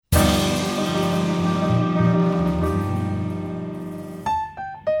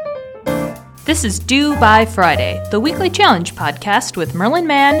This is Due by Friday, the weekly challenge podcast with Merlin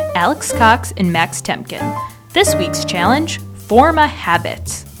Mann, Alex Cox, and Max Temkin. This week's challenge, form a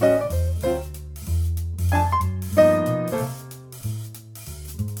habit.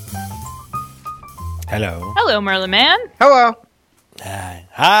 Hello. Hello, Merlin Mann. Hello. Hi.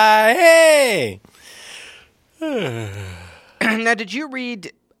 Hey. Now, did you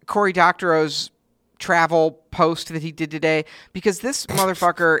read Cory Doctorow's travel post that he did today? Because this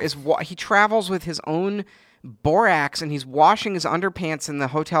motherfucker he travels with his own borax, and he's washing his underpants in the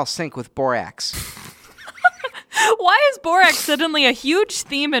hotel sink with borax. Why is borax suddenly a huge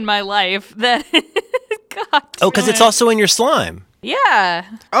theme in my life? That God. Because it's also in your slime. Yeah.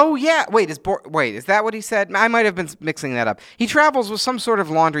 Oh yeah. Wait, is that what he said? I might have been mixing that up. He travels with some sort of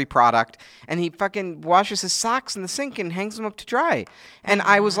laundry product, and he fucking washes his socks in the sink and hangs them up to dry. And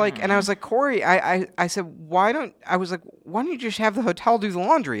I was like, Cory, I said, why don't you just have the hotel do the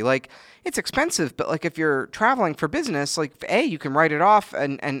laundry? Like, it's expensive, but like if you're traveling for business, like A, you can write it off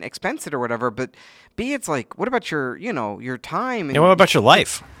and expense it or whatever, but B, it's like, what about your time? And what about your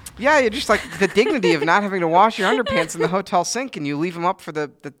life? Yeah, you're just like the dignity of not having to wash your underpants in the hotel sink, and you leave them up for the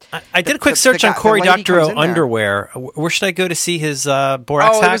I did a quick search on Cory Doctorow underwear. Where should I go to see his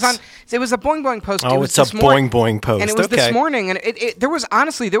borax hacks? It was a Boing Boing post. Oh, it's a Boing Boing post. And it was this morning, and there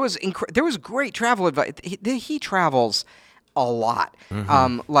was great travel advice. He travels a lot.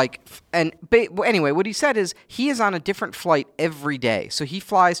 Mm-hmm. Anyway, what he said is he is on a different flight every day. So he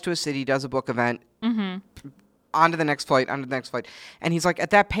flies to a city, does a book event. Mm-hmm. On to the next flight. And he's like,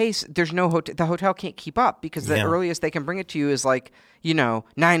 at that pace, there's no hotel. The hotel can't keep up because the earliest they can bring it to you is 9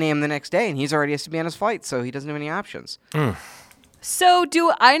 a.m. the next day, and he's already has to be on his flight, so he doesn't have any options. So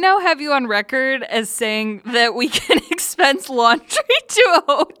do I now have you on record as saying that we can expense laundry to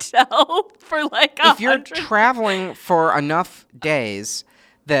a hotel for if you're traveling for enough days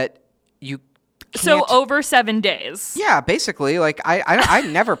that you can't. So over 7 days. Yeah, basically. I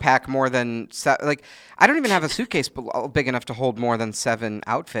never pack more than I don't even have a suitcase big enough to hold more than 7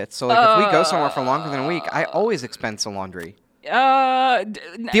 outfits. So if we go somewhere for longer than a week, I always expense the laundry.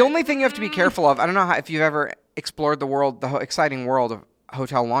 The only thing you have to be careful of, I don't know if you've ever explored the exciting world of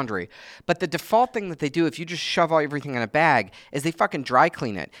hotel laundry, but the default thing that they do if you just shove everything in a bag is they fucking dry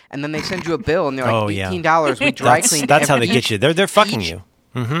clean it, and then they send you a bill and they're like $18. We dry cleaned. That's how they get you. They're fucking you.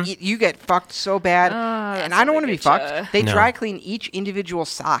 Mm-hmm. You get fucked so bad, and I don't want to be fucked. They dry clean each individual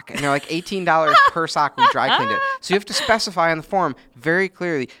sock, and they're like $18 per sock. We dry cleaned it, so you have to specify on the form very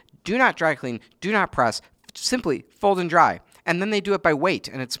clearly: do not dry clean, do not press, simply fold and dry. And then they do it by weight,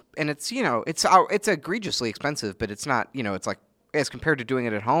 and it's egregiously expensive, but it's not it's like as compared to doing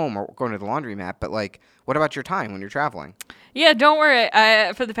it at home or going to the laundromat. But what about your time when you're traveling? Yeah, don't worry.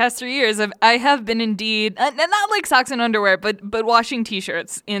 For the past 3 years, I have been indeed, not like socks and underwear, but washing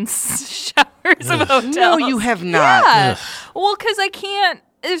T-shirts in showers of hotels. No, you have not. Yeah. Well, because I can't.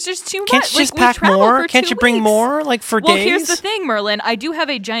 It's just too much. Can't you just pack more? Can't you bring more, for days? Well, here's the thing, Merlin. I do have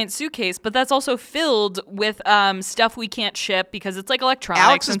a giant suitcase, but that's also filled with stuff we can't ship because it's like electronics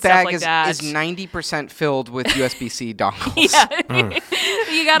Alex's and stuff like bag that. is 90% filled with USB-C dongles. Yeah.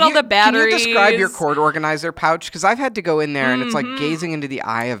 You got all the batteries. Can you describe your cord organizer pouch? Because I've had to go in there, and it's like gazing into the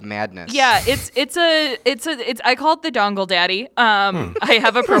eye of madness. Yeah, it's I call it the dongle daddy. I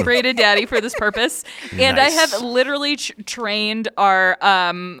have appropriated daddy for this purpose, and Nice. I have literally trained our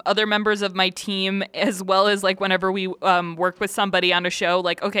other members of my team, as well as whenever we work with somebody on a show,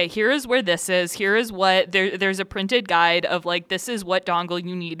 okay, here is where this is, here is what there's a printed guide of this is what dongle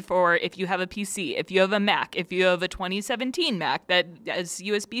you need for if you have a PC, if you have a Mac, if you have a 2017 Mac that is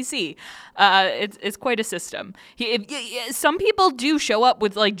USB-C. It's quite a system. Some people do show up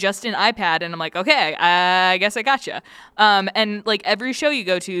with just an iPad, and I'm like, okay, I guess I gotcha. And every show you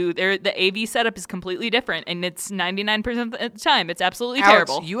go to, the AV setup is completely different, and it's 99% of the time it's absolutely Alex,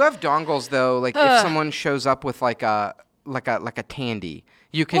 terrible. You have dongles though. If someone shows up with like a Tandy,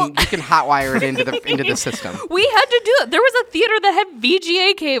 you can hotwire it into the system. We had to do it. There was a theater that had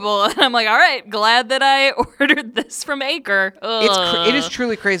VGA cable, and I'm like, all right, glad that I ordered this from Acre. It is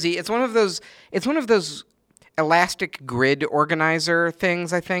truly crazy. It's one of those elastic grid organizer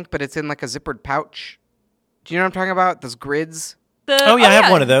things, I think, but it's in a zippered pouch. Do you know what I'm talking about? Those grids. I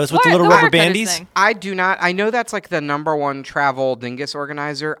have one of those with the little rubber bandies. I do not. I know that's the number one travel dingus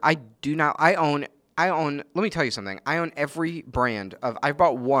organizer. I do not. I own. Let me tell you something. I own every brand of. I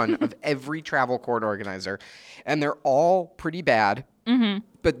bought one of every travel cord organizer, and they're all pretty bad. Mm-hmm.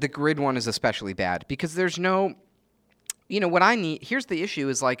 But the grid one is especially bad because there's no. What I need. Here's the issue: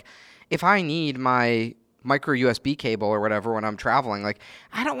 is if I need my micro USB cable or whatever when I'm traveling,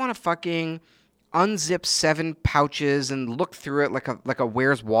 I don't want to fucking unzip 7 pouches and look through it like a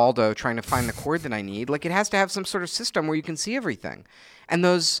Where's Waldo trying to find the cord that I need. Like, it has to have some sort of system where you can see everything. And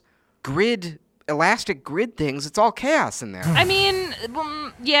those elastic grid things, it's all chaos in there. I mean,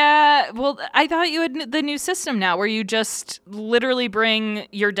 yeah. Well, I thought you had the new system now where you just literally bring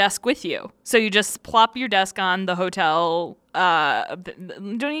your desk with you. So you just plop your desk on the hotel.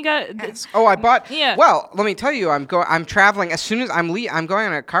 Don't you got? Yes. Oh, I bought. Yeah. Well, let me tell you, I'm traveling as soon as I'm going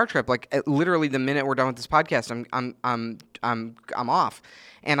on a car trip. Like, literally the minute we're done with this podcast, I'm off,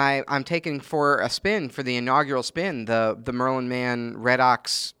 and I'm taking for a spin for the inaugural spin, the Merlin Mann Red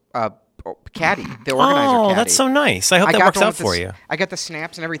Ox caddy, the organizer caddy. Oh, that's so nice. I hope that works out for you. I got the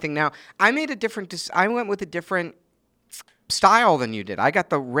snaps and everything now. I went with a different style than you did. I got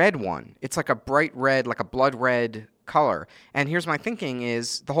the red one. It's like a bright red, like a blood red color. And here's my thinking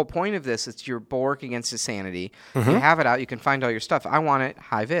is the whole point of this is your bulwark against insanity. You have it out. You can find all your stuff. I want it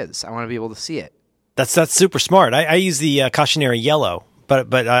high vis. I want to be able to see it. That's super smart. I use the cautionary yellow.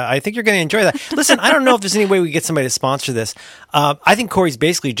 But I think you're going to enjoy that. Listen, I don't know if there's any way we get somebody to sponsor this. I think Corey's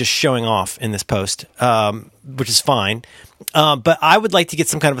basically just showing off in this post, which is fine. But I would like to get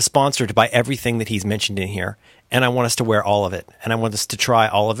some kind of a sponsor to buy everything that he's mentioned in here. And I want us to wear all of it. And I want us to try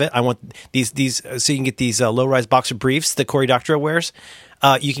all of it. I want these so you can get these low-rise boxer briefs that Cory Doctorow wears.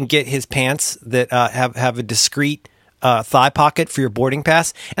 You can get his pants that have a discreet thigh pocket for your boarding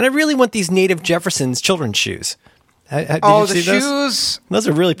pass. And I really want these Native Jefferson's children's shoes. Did you see shoes! Those? Those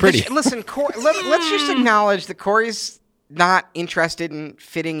are really pretty. Listen, let's just acknowledge that Corey's not interested in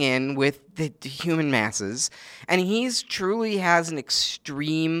fitting in with the human masses, and he's truly has an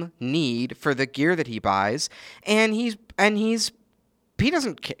extreme need for the gear that he buys, and he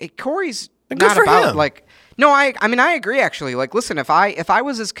doesn't. Corey's not about him. No, I mean I agree actually. Like, listen, if I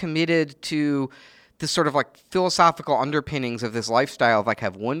was as committed to the sort of like philosophical underpinnings of this lifestyle of like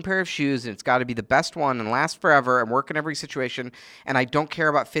have one pair of shoes and it's got to be the best one and last forever and work in every situation, and I don't care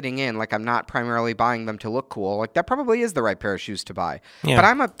about fitting in, like I'm not primarily buying them to look cool, like that probably is the right pair of shoes to buy. Yeah. But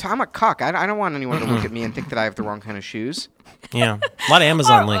I'm a cuck. I don't want anyone to look at me and think that I have the wrong kind of shoes. Yeah, a lot of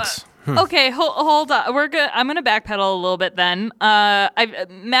Amazon links. Okay, hold on. We're good. I'm gonna backpedal a little bit then.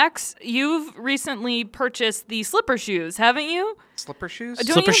 Max, you've recently purchased the slipper shoes, haven't you? Slipper shoes?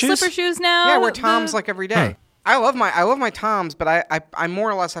 Don't you have slipper shoes now? Yeah, I wear Toms like every day. I love my Toms, but I more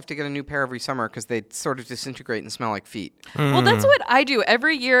or less have to get a new pair every summer because they sort of disintegrate and smell like feet. Well, that's what I do.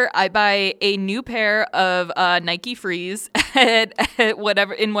 Every year I buy a new pair of Nike Frees at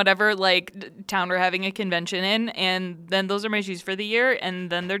whatever like town we're having a convention in, and then those are my shoes for the year,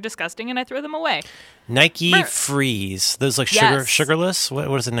 and then they're disgusting and I throw them away. Nike Frees. Those like sugarless?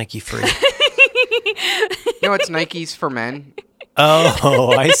 What is a Nike Free? No, it's Nikes for men.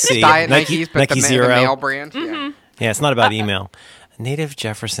 Oh, I see. Diet Nikes, but Nike Zero. The male brand. Mm-hmm. Yeah, it's not about email. Native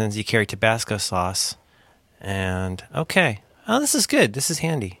Jeffersons, you carry Tabasco sauce. And, okay. Oh, this is good. This is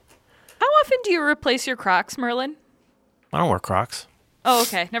handy. How often do you replace your Crocs, Merlin? I don't wear Crocs. Oh,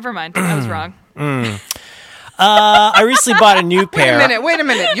 okay. Never mind. I was wrong. I recently bought a new pair. Wait a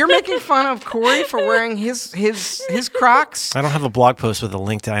minute. You're making fun of Corey for wearing his Crocs? I don't have a blog post with a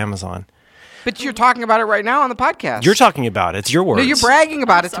link to Amazon. But you're talking about it right now on the podcast. You're talking about it. It's your words. No, you're bragging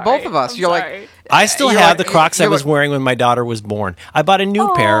about it to both of us. You're like, I still have the Crocs I was wearing when my daughter was born. I bought a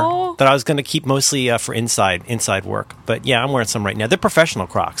new pair that I was going to keep mostly for inside work. But yeah, I'm wearing some right now. They're professional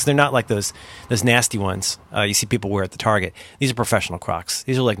Crocs. They're not like those nasty ones you see people wear at the Target. These are professional Crocs.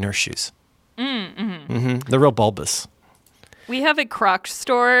 These are like nurse shoes. They're real bulbous. We have a Crocs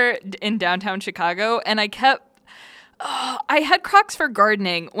store in downtown Chicago, and I had Crocs for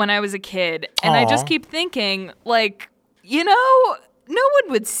gardening when I was a kid, and I just keep thinking, like, no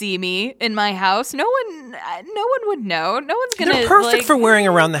one would see me in my house. No one would know. No one's gonna. They're perfect for wearing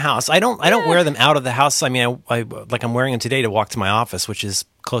around the house. I don't wear them out of the house. I mean, I'm wearing them today to walk to my office, which is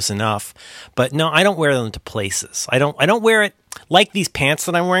close enough. But no, I don't wear them to places. I don't wear it like these pants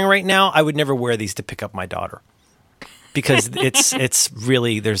that I'm wearing right now. I would never wear these to pick up my daughter because it's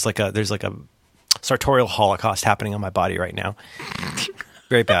really there's like a sartorial holocaust happening on my body right now.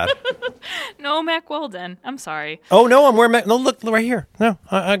 Very bad. No, Mack Weldon. I'm sorry. Oh, no, I'm wearing no, look, right here. No,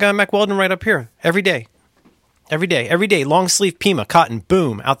 I got Mack Weldon right up here. Every day. Long sleeve Pima, cotton,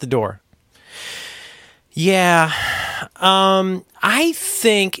 boom, out the door. Yeah. I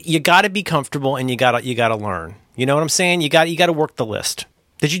think you got to be comfortable and you got to learn. You know what I'm saying? You got to work the list.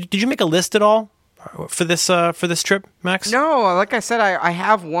 Did you make a list at all? For this trip, Max? No, like I said, I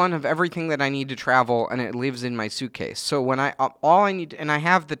have one of everything that I need to travel, and it lives in my suitcase. So when all I need, and I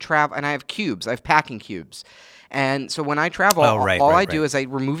have the travel, and I have cubes, I have packing cubes, And so when I travel, all I do is I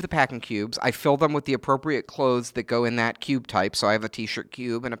remove the packing cubes. I fill them with the appropriate clothes that go in that cube type. So I have a t-shirt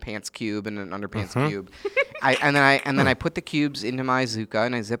cube and a pants cube and an underpants cube. And then I put the cubes into my Zuka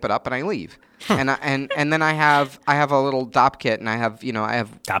and I zip it up and I leave. And then I have a little dop kit and I have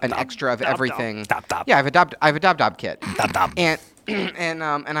an extra of everything. Dop. Yeah, I have a dop kit. Dop. And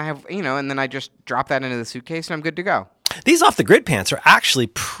I have and then I just drop that into the suitcase and I'm good to go. These off the grid pants are actually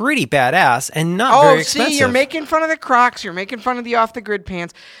pretty badass and not very expensive. See, you're making fun of the Crocs. You're making fun of the off the grid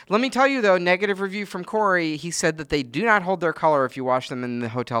pants. Let me tell you though, negative review from Corey. He said that they do not hold their color if you wash them in the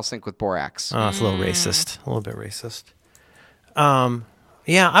hotel sink with borax. Oh, it's a little racist. A little bit racist.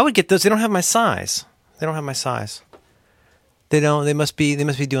 Yeah, I would get those. They don't have my size. They don't. They must be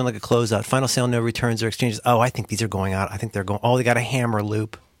doing like a closeout. Final sale, no returns or exchanges. Oh, I think these are going out. I think they're going. Oh, they got a hammer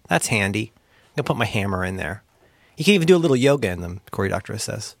loop. That's handy. I'm gonna put my hammer in there. You can even do a little yoga in them, Cory Doctorow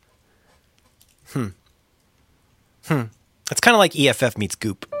says. It's kind of like EFF meets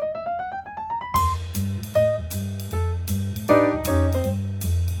Goop.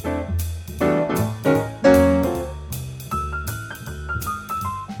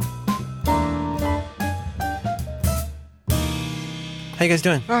 How you guys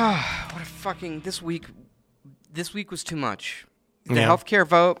doing? What a fucking this week was too much. The Yeah. healthcare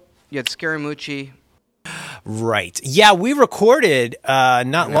vote. You had Scaramucci. Right. Yeah, we recorded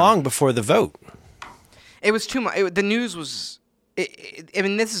not long before the vote. It was too much. The news was. I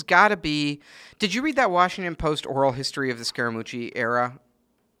mean, this has got to be. Did you read that Washington Post oral history of the Scaramucci era?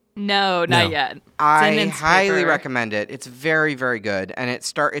 No, not yet. I highly recommend it. It's very, very good, and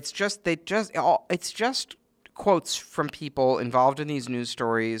it's just quotes from people involved in these news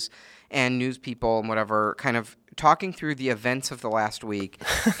stories and news people and whatever, kind of talking through the events of the last week.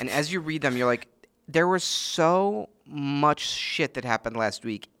 And as you read them, you're like, there was so much shit that happened last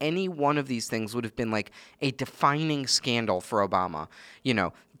week. Any one of these things would have been like a defining scandal for Obama. You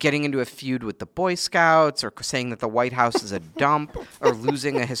know, getting into a feud with the Boy Scouts, or saying that the White House is a dump, or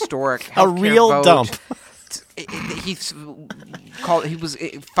losing a historic healthcare real vote. dump. He was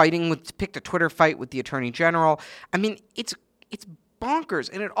picked a Twitter fight with the Attorney General. I mean, it's bonkers,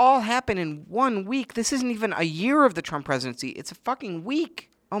 and it all happened in 1 week. This isn't even a year of the Trump presidency. It's a fucking week.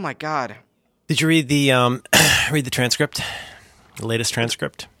 Oh my God. Did you read the read the transcript? The latest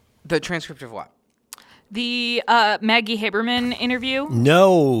transcript? The transcript of what? The Maggie Haberman interview?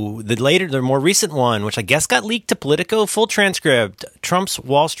 No, the more recent one, which I guess got leaked to Politico. Full transcript. Trump's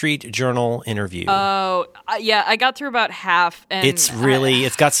Wall Street Journal interview. Oh, yeah, I got through about half. And it's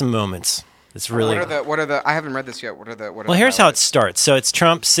got some moments. It's really. What are the? I haven't read this yet. Well, here's how it starts. So it's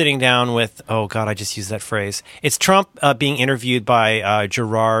Trump sitting down with. Oh God, I just used that phrase. It's Trump being interviewed by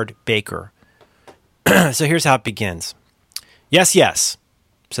Gerard Baker. So here's how it begins. Yes,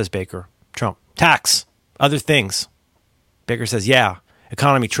 says Baker. Trump. Tax. Other things. Baker says, yeah.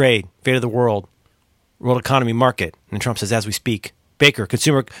 Economy, trade, fate of the world economy, market. And Trump says, as we speak. Baker,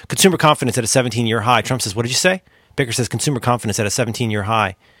 consumer confidence at a 17-year high. Trump says, what did you say? Baker says, consumer confidence at a 17-year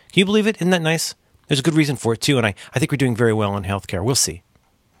high. Can you believe it? Isn't that nice? There's a good reason for it, too. And I think we're doing very well in healthcare. We'll see.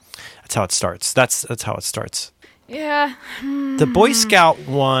 That's how it starts. That's how it starts. Yeah. The Boy Scout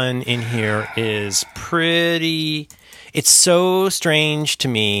one in here is pretty... It's so strange to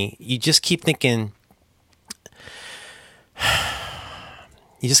me. You just keep thinking...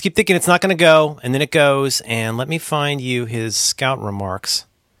 it's not going to go, and then it goes. And let me find you his Scout remarks.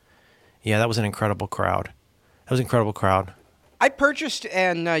 Yeah, that was an incredible crowd. I purchased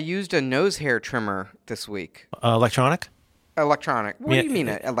and used a nose hair trimmer this week. Electronic? Electronic. What do you mean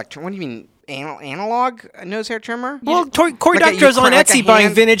What do you mean analog nose hair trimmer? Well, Cory Doctorow's on Etsy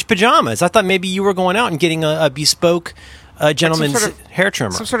buying vintage pajamas. I thought maybe you were going out and getting a bespoke gentleman's hair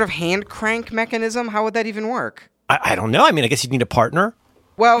trimmer. Some sort of hand crank mechanism? How would that even work? I don't know. I mean, I guess you'd need a partner.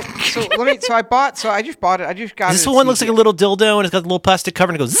 Well, I just bought it. I just got it. This one looks like a little dildo, and it's got a little plastic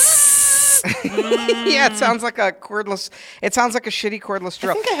cover, and it goes zzz. Yeah, it sounds like a cordless. It sounds like a shitty cordless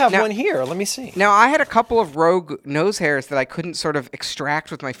drill. I think I have one here. Let me see. Now, I had a couple of rogue nose hairs that I couldn't sort of extract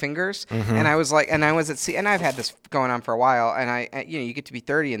with my fingers, and I was at sea, and I've had this going on for a while, and you get to be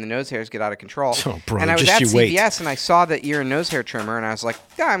 30, and the nose hairs get out of control. Oh, bro, and I was just at you CVS, wait. and I saw the ear and nose hair trimmer, and I was like,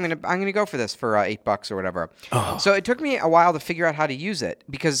 yeah, I'm gonna go for this for $8 or whatever. Oh. So it took me a while to figure out how to use it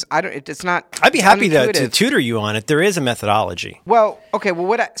because it's not. I'd be happy to intuitive. tutor you on it. There is a methodology. Well, okay.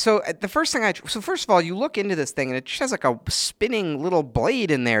 Well, the first thing first of all, you look into this thing and it just has like a spinning little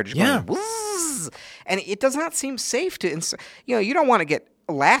blade in there, just going whoosh, and it does not seem safe to. You don't want to get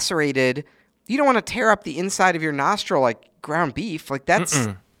lacerated. You don't want to tear up the inside of your nostril like ground beef. Like that's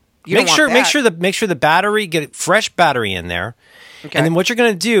You don't want that. Make sure the battery, get a fresh battery in there. Okay. And then what you're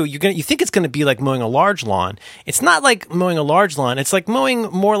going to do, you think it's going to be like mowing a large lawn. It's not like mowing a large lawn. It's like mowing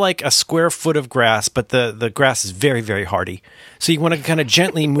more like a square foot of grass, but the grass is very, very hardy. So you want to kind of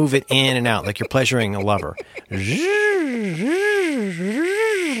gently move it in and out like you're pleasuring a lover.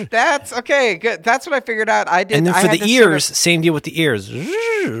 That's okay. Good. That's what I figured out. I did. And then I for had the this ears, sort same deal with the ears.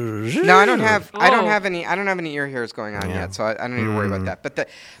 No, I don't have any ear hairs going on yet, so I don't need to worry about that.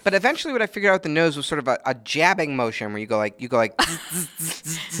 But eventually, what I figured out with the nose was sort of a jabbing motion where you go like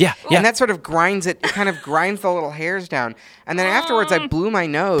yeah. and that sort of grinds it. It kind of grinds the little hairs down, and then afterwards, I blew my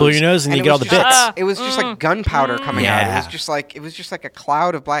nose. Blow your nose, and you get all the bits. It was just like gunpowder coming out. It was just like a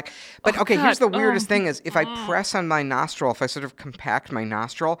cloud of black. But okay, here's the weirdest thing: is if I press on my nostril, if I sort of compact my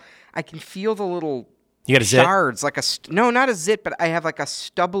nostril, I can feel the little. You got a zit? Shards, like no, not a zit, but I have like a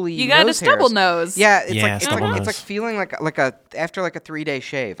stubbly. You got nose a stubble hairs. nose. Yeah, Stubble it's nose. like feeling like after like a 3-day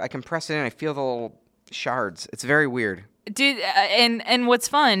shave. I can press it in, I feel the little shards. It's very weird. Dude, and what's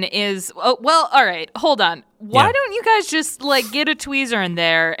fun is, all right, hold on. Why don't you guys just like get a tweezer in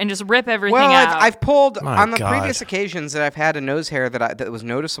there and just rip everything out? I've pulled My on the God. previous occasions that I've had a nose hair that was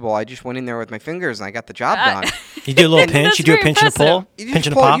noticeable. I just went in there with my fingers and I got the job done. You do a little pinch. That's You do a very pinch and a pull. impressive. Pinch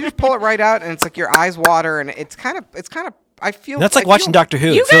and a pop. You just pull it right out, and it's like your eyes water, and it's kind of. I feel That's like I watching feel- Doctor Who.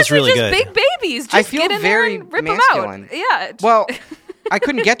 You It feels guys really are just good. big babies. Just I feel get in very there and rip masculine. them out. Yeah. Well, I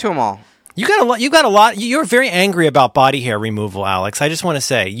couldn't get to them all. You got a lot. You got a lot. You're very angry about body hair removal, Alex. I just want to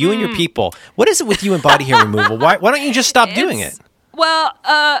say, you and your people. What is it with you and body hair removal? Why don't you just stop doing it? Well,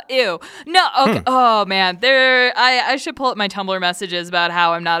 ew. No, okay. Oh, man. I should pull up my Tumblr messages about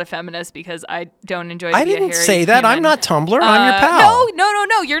how I'm not a feminist because I don't enjoy to I be a didn't hairy say that. human. I'm not Tumblr. I'm your pal. No.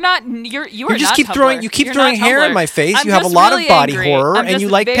 You're not. You are just not keep Tumblr. throwing. You keep You're throwing not hair in Tumblr. my face. I'm You have a just lot really of body angry. horror, I'm and just you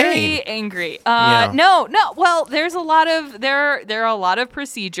like very pain. Angry. Yeah. No. Well, there's a lot of there are a lot of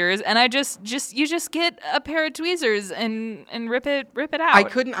procedures, and I just get a pair of tweezers and rip it out. I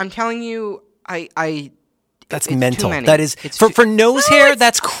couldn't. I'm telling you, That's it's mental. too many. That is It's for nose No, hair. it's-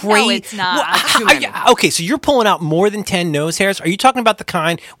 That's no, crazy. it's not. Too many. Okay, so you're pulling out more than 10 nose hairs. Are you talking about the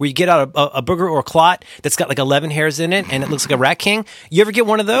kind where you get out a booger or a clot that's got like 11 hairs in it and it looks like a rat king? You ever get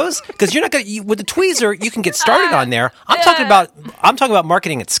one of those? Because you're not gonna with the tweezer. You can get started on there. I'm talking about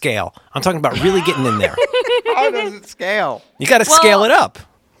marketing at scale. I'm talking about really getting in there. How does it scale? You got to scale it up.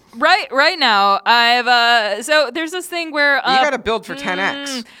 Right now, I've so there's this thing where You got to build for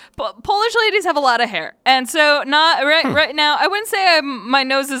 10x. Polish ladies have a lot of hair, and so not right now. I wouldn't say my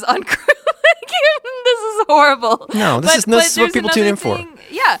nose is uncurling. This is horrible. No, this is what there's people tune in for. another thing-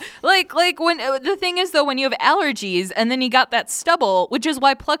 Yeah, like when the thing is though, when you have allergies and then you got that stubble, which is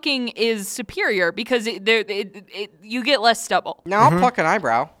why plucking is superior because you get less stubble. Now I'll pluck an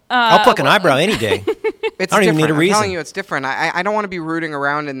eyebrow. I'll pluck an eyebrow any day. It's I don't even different. need a I'm reason. telling you, it's different. I don't want to be rooting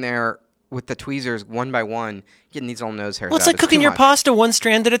around in there with the tweezers one by one, getting these little nose hairs. Well, it's out. like cooking too your much. pasta one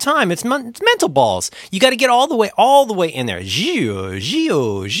strand at a time. It's mental balls. You got to get all the way in there.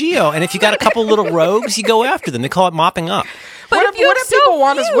 Gio. And if you got a couple little rogues, you go after them. They call it mopping up. What if you do have so people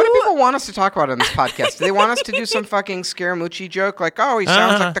want us? What do few- people want us to talk about on this podcast? Do they want us to do some fucking Scaramucci joke like, "Oh, he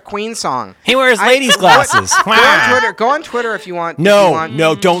sounds like the Queen song"? He wears ladies' glasses. Go on Twitter if you want. No, if you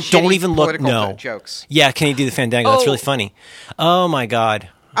want don't shitty even look. political No jokes. Yeah, can you do the Fandango? That's really funny. Oh my God.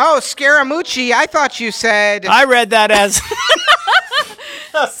 Oh, Scaramucci! I thought you said. I read that as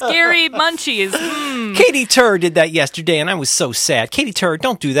Scary munchies. Katie Tur did that yesterday, and I was so sad. Katie Tur,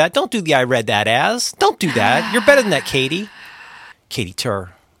 don't do that. Don't do the I read that as. Don't do that. You're better than that, Katie. Katie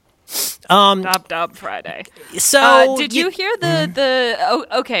Tur. Dub Friday. So did you hear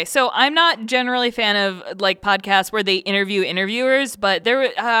okay, so I'm not generally a fan of like podcasts where they interview interviewers, but there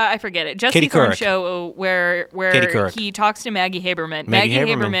I forget it. Jesse Katie Thorne Couric. show where Katie Couric. he talks to Maggie Haberman. Maggie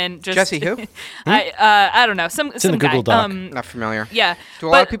Haberman just Jesse who? I don't know. Some in the guy. Google Doc. Not familiar. Yeah. Do a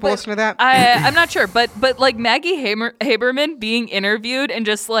lot of people listen to that? I'm not sure, but like Maggie Haberman being interviewed and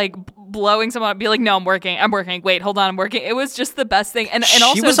just like blowing someone up, be like, "No, I'm working. Wait, hold on, I'm working." It was just the best thing. And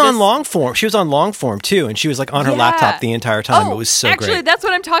also she was on long form. She was on long form too, and she was like on her laptop the entire time. Oh, it was so actually, great. that's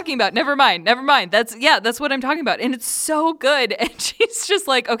what I'm talking about. Never mind. That's what I'm talking about, and it's so good. And she's just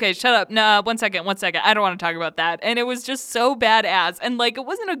like, "Okay, shut up. No, one second. I don't want to talk about that." And it was just so badass, and like it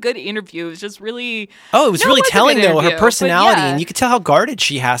wasn't a good interview. It was just really. Oh, it was really a telling good though, her interview, personality, but yeah. and you could tell how guarded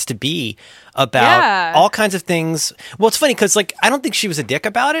she has to be about all kinds of things. Well, it's funny because like I don't think she was a dick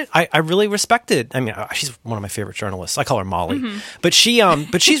about it. I really respected. I mean, she's one of my favorite journalists. I call her Molly, but she's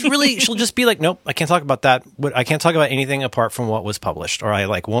really she'll just be like, nope, I can't talk about that. I can't talk about anything apart from what was published, or I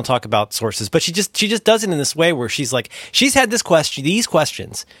like won't talk about sources. But she just does it in this way where she's like, she's had these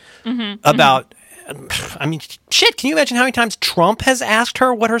questions about I mean, shit, can you imagine how many times Trump has asked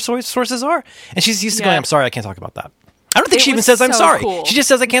her what her sources are? And she's used to going, I'm sorry, I can't talk about that. I don't think she even says I'm sorry. Cool. She just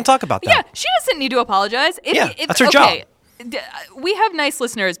says I can't talk about that. Yeah, she doesn't need to apologize. That's her job. We have nice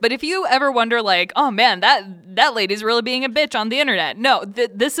listeners, but if you ever wonder, like, oh man, that lady's really being a bitch on the internet. No,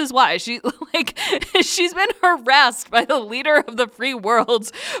 this is why she's been harassed by the leader of the free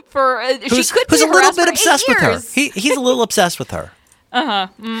world for who's a little bit obsessed with her. He's a little obsessed with her.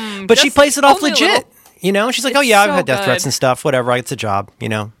 But she plays it off legit. You know, she's like, oh yeah, I've had death threats and stuff. Whatever, it's a job. You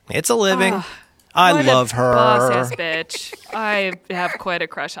know, it's a living. I love her. Boss-ass bitch. I have quite a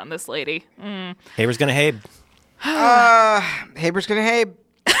crush on this lady. Haber's gonna Habe. Haber's gonna Habe.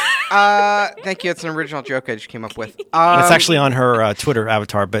 Thank you. It's an original joke I just came up with. It's actually on her Twitter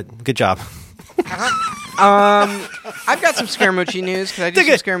avatar, but good job. I've got some Scaramucci news. Can I do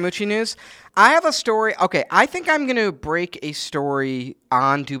some Scaramucci news? I have a story. Okay, I think I'm going to break a story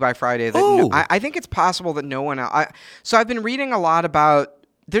on Dubai Friday. That I think it's possible that no one else... So I've been reading a lot about...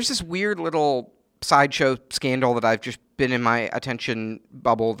 There's this weird little sideshow scandal that I've just been in my attention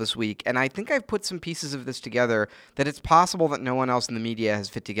bubble this week, and I think I've put some pieces of this together that it's possible that no one else in the media has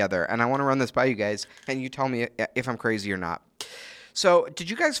fit together, and I want to run this by you guys, and you tell me if I'm crazy or not. So, did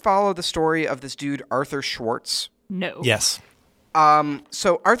you guys follow the story of this dude, Arthur Schwartz? No. Yes.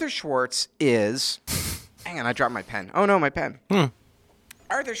 So Arthur Schwartz is... Hang on, I dropped my pen. Oh, no, my pen.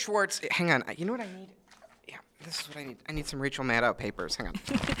 Arthur Schwartz... Hang on, you know what I need? Yeah, this is what I need. I need some Rachel Maddow papers. Hang on.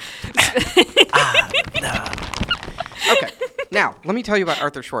 Okay, now, let me tell you about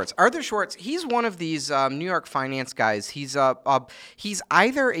Arthur Schwartz. Arthur Schwartz, he's one of these New York finance guys. He's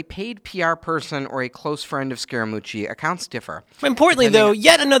either a paid PR person or a close friend of Scaramucci. Accounts differ. Importantly, though,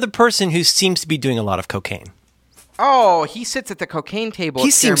 yet another person who seems to be doing a lot of cocaine. Oh, he sits at the cocaine table at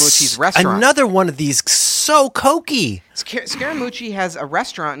Scaramucci's restaurant. Another one of these so cokey. Scaramucci has a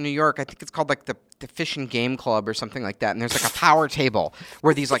restaurant in New York. I think it's called like the Fish and Game Club or something like that. And there's like a power table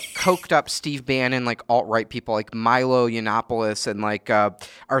where these like coked up Steve Bannon, like alt-right people like Milo Yiannopoulos and like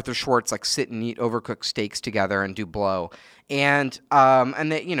Arthur Schwartz like sit and eat overcooked steaks together and do blow. And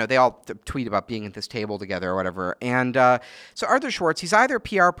they all tweet about being at this table together or whatever. And so Arthur Schwartz, he's either a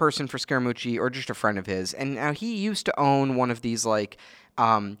PR person for Scaramucci or just a friend of his. And now he used to own one of these like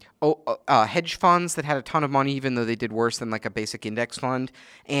hedge funds that had a ton of money, even though they did worse than like a basic index fund.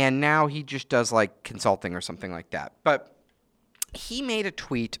 And now he just does like consulting or something like that. But he made a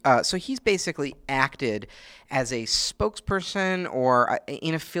tweet. So he's basically acted as a spokesperson or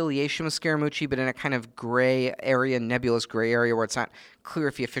in affiliation with Scaramucci, but in a kind of gray area, nebulous gray area where it's not clear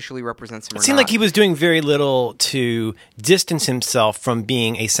if he officially represents him or not. It seemed like he was doing very little to distance himself from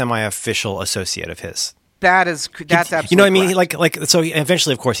being a semi-official associate of his. That's absolutely you know what I mean? correct. So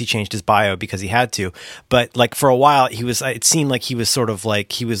eventually, of course, he changed his bio because he had to. But like for a while, he was. It seemed like he was sort of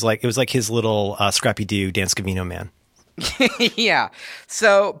like it was like his little Scrappy Doo Dan Scavino man. Yeah.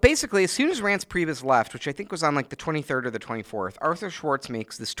 So basically, as soon as Rance Priebus left, which I think was on like the 23rd or the 24th, Arthur Schwartz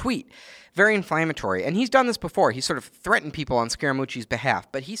makes this tweet, very inflammatory. And he's done this before. He sort of threatened people on Scaramucci's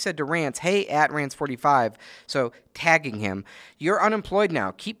behalf. But he said to Rance, hey, at Rance45, so tagging him, you're unemployed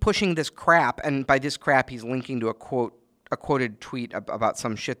now. Keep pushing this crap. And by this crap, he's linking to a quoted tweet about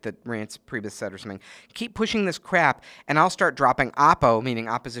some shit that Rance Priebus said or something. Keep pushing this crap, and I'll start dropping oppo, meaning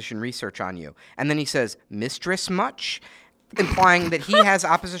opposition research, on you. And then he says, mistress much? Implying that he has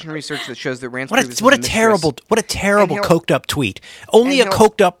opposition research that shows that Rance Priebus what a terrible coked up tweet. Only a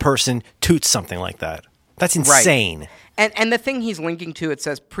coked up person toots something like that. That's insane. Right. And the thing he's linking to, it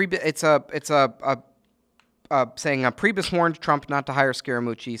says saying Priebus warned Trump not to hire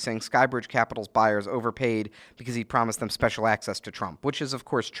Scaramucci, saying Skybridge Capital's buyers overpaid because he promised them special access to Trump, which is, of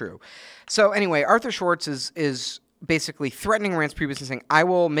course, true. So anyway, Arthur Schwartz is basically threatening Rance Priebus and saying, I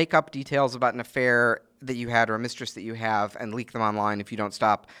will make up details about an affair that you had or a mistress that you have and leak them online if you don't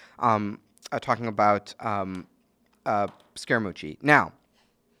stop talking about Scaramucci. Now,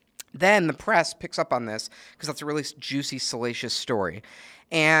 then the press picks up on this because that's a really juicy, salacious story.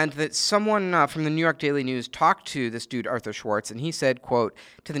 And that someone from the New York Daily News talked to this dude, Arthur Schwartz, and he said, quote,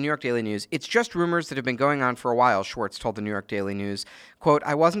 to the New York Daily News, it's just rumors that have been going on for a while, Schwartz told the New York Daily News. Quote,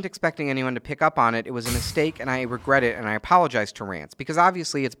 I wasn't expecting anyone to pick up on it. It was a mistake, and I regret it, and I apologize to Rance, because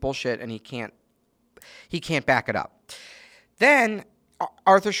obviously it's bullshit, and he can't back it up. Then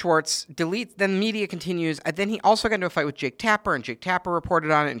Arthur Schwartz deletes, then the media continues, and then he also got into a fight with Jake Tapper, and Jake Tapper reported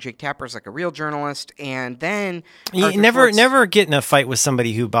on it, and Jake Tapper's like a real journalist, and then you never get in a fight with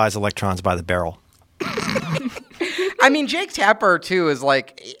somebody who buys electrons by the barrel. I mean, Jake Tapper too is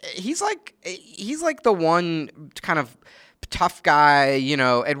like he's like the one kind of tough guy,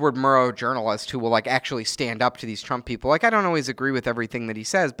 Edward Murrow journalist who will like actually stand up to these Trump people. Like, I don't always agree with everything that he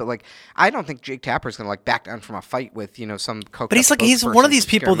says, but like, I don't think Jake Tapper's going to like back down from a fight with, some coked But he's one of these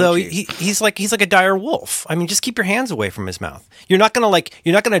people though. He's like a dire wolf. I mean, just keep your hands away from his mouth. You're not going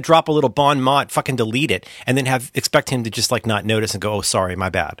to drop a little bon mot, fucking delete it, and then expect him to just like not notice and go, oh, sorry, my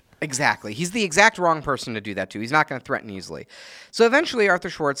bad. Exactly. He's the exact wrong person to do that to. He's not going to threaten easily. So eventually Arthur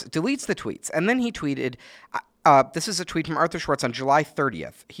Schwartz deletes the tweets, and then he tweeted, this is a tweet from Arthur Schwartz on July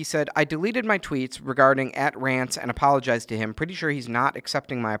 30th. He said, I deleted my tweets regarding @rants and apologized to him. Pretty sure he's not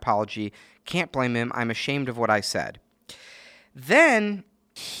accepting my apology. Can't blame him. I'm ashamed of what I said. Then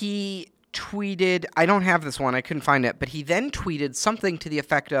he tweeted, I don't have this one, I couldn't find it, but he then tweeted something to the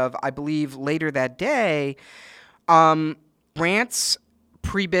effect of, I believe later that day, Rants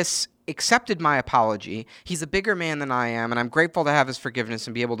Priebus accepted my apology. He's a bigger man than I am, and I'm grateful to have his forgiveness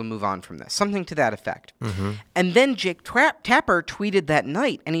and be able to move on from this. Something to that effect. Mm-hmm. And then Jake Tapper tweeted that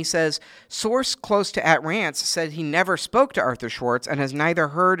night, and he says, source close to @Rants said he never spoke to Arthur Schwartz and has neither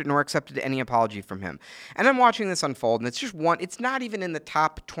heard nor accepted any apology from him. And I'm watching this unfold, and it's just one. It's not even in the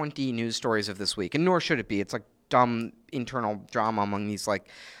top 20 news stories of this week, and nor should it be. It's like dumb internal drama among these like,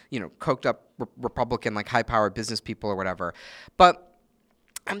 coked up Republican, like high-powered business people or whatever. But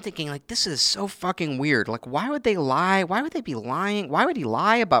I'm thinking, like, this is so fucking weird. Like, why would they lie? Why would they be lying? Why would he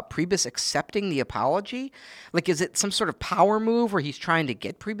lie about Priebus accepting the apology? Like, is it some sort of power move where he's trying to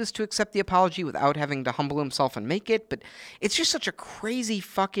get Priebus to accept the apology without having to humble himself and make it? But it's just such a crazy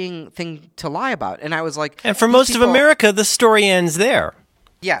fucking thing to lie about. And I was like... And for most of America, the story ends there.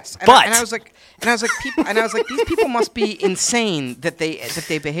 Yes, but I was like, these people must be insane that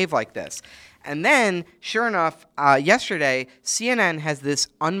they behave like this. And then, sure enough, yesterday, CNN has this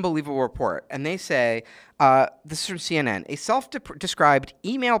unbelievable report, and they say, this is from CNN, a self-described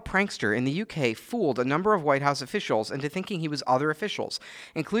email prankster in the UK fooled a number of White House officials into thinking he was other officials,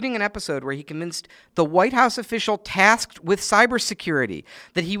 including an episode where he convinced the White House official tasked with cybersecurity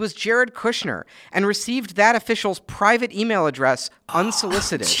that he was Jared Kushner and received that official's private email address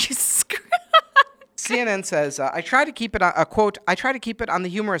unsolicited. Jesus Christ. CNN says, I try to keep it on, quote, I try to keep it on the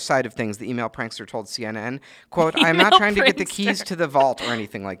humorous side of things, the email prankster told CNN. Quote, I'm not trying to get the keys to the vault or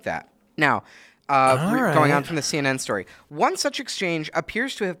anything like that. Now, going on from the CNN story, one such exchange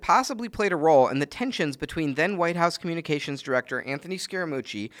appears to have possibly played a role in the tensions between then White House Communications Director Anthony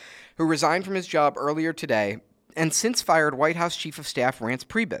Scaramucci, who resigned from his job earlier today, and since fired White House Chief of Staff Rance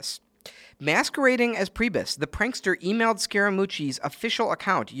Priebus. Masquerading as Priebus, the prankster emailed Scaramucci's official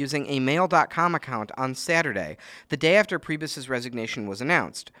account using a Mail.com account on Saturday, the day after Priebus's resignation was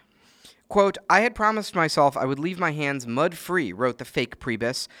announced. Quote, I had promised myself I would leave my hands mud-free, wrote the fake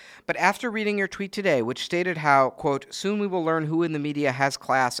Priebus, but after reading your tweet today, which stated how, quote, soon we will learn who in the media has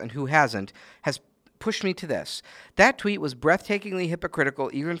class and who hasn't, has pushed me to this. That tweet was breathtakingly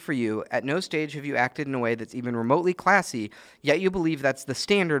hypocritical even for you. At no stage have you acted in a way that's even remotely classy, yet you believe that's the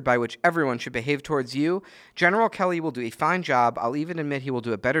standard by which everyone should behave towards you. General Kelly will do a fine job. I'll even admit he will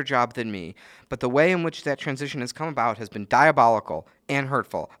do a better job than me. But the way in which that transition has come about has been diabolical and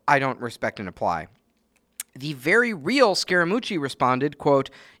hurtful. I don't respect and apply. The very real Scaramucci responded, quote,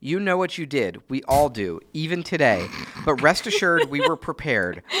 you know what you did. We all do, even today. But rest assured, we were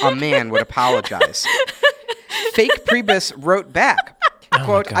prepared. A man would apologize. Fake Priebus wrote back,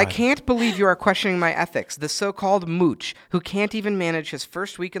 quote, I can't believe you are questioning my ethics. The so-called mooch, who can't even manage his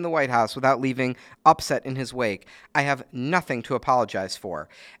first week in the White House without leaving upset in his wake. I have nothing to apologize for.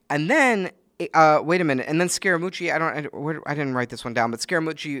 And then... wait a minute. And then Scaramucci, I didn't write this one down, but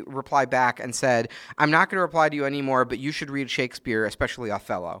Scaramucci replied back and said, I'm not going to reply to you anymore, but you should read Shakespeare, especially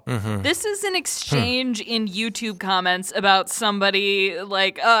Othello. Mm-hmm. This is an exchange in YouTube comments about somebody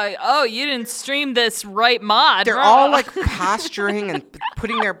like, oh, you didn't stream this right mod. They're all like posturing and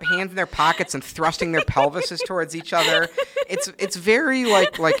putting their hands in their pockets and thrusting their pelvises towards each other. It's very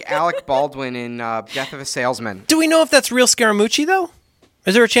like Alec Baldwin in Death of a Salesman. Do we know if that's real Scaramucci, though?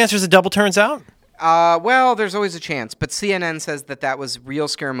 Is there a chance there's a double turns out? Well, there's always a chance, but CNN says that was real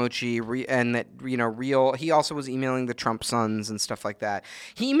Scaramucci, and that real. He also was emailing the Trump sons and stuff like that.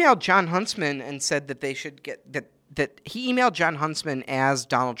 He emailed John Huntsman and said that they should get that he emailed John Huntsman as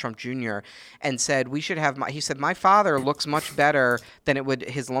Donald Trump Jr. and said we should have. He said my father looks much better than it would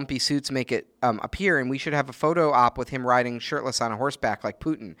his lumpy suits make it appear, and we should have a photo op with him riding shirtless on a horseback like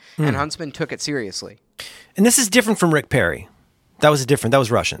Putin. And Huntsman took it seriously. And this is different from Rick Perry. That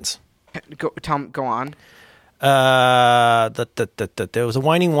was Russians. Go on. There was a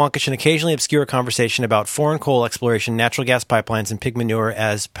whining, wonkish, and occasionally obscure conversation about foreign coal exploration, natural gas pipelines, and pig manure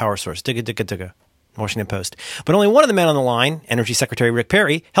as power source. Digga, digga, digga. Washington Post. But only one of the men on the line, Energy Secretary Rick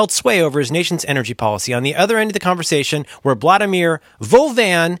Perry, held sway over his nation's energy policy. On the other end of the conversation were Vladimir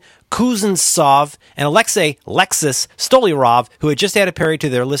Vovan Kuznetsov and Alexei Lexus Stolyarov, who had just added Perry to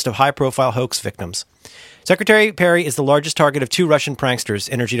their list of high-profile hoax victims. Secretary Perry is the largest target of two Russian pranksters,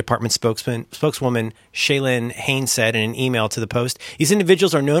 Energy Department spokeswoman Shailene Haynes said in an email to the Post. These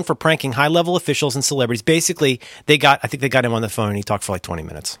individuals are known for pranking high-level officials and celebrities. Basically, I think they got him on the phone and he talked for like 20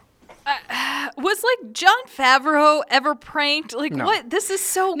 minutes. Was like Jon Favreau ever pranked? Like No. what? This is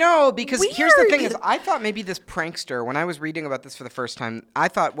so No, because weird. here's the thing: is I thought maybe this prankster, when I was reading about this for the first time, I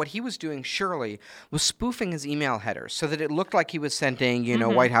thought what he was doing surely was spoofing his email headers so that it looked like he was sending,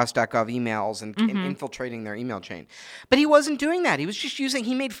 WhiteHouse.gov emails and infiltrating their email chain. But he wasn't doing that. He was just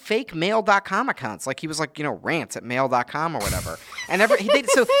he made fake mail.com accounts. Like he was like, rants at mail.com or whatever. And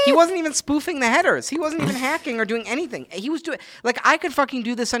so he wasn't even spoofing the headers. He wasn't even hacking or doing anything. He was doing, like, I could fucking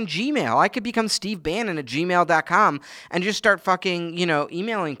do this on Gmail. I could become Steve Bannon at gmail.com and just start fucking,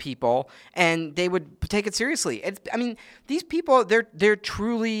 emailing people, and they would take it seriously. These people, they're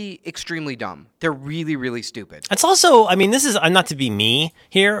truly extremely dumb. They're really, really stupid. It's also, this is, not to be me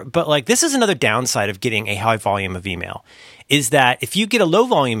here, but like this is another downside of getting a high volume of email, is that if you get a low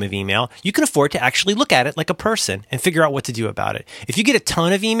volume of email, you can afford to actually look at it like a person and figure out what to do about it. If you get a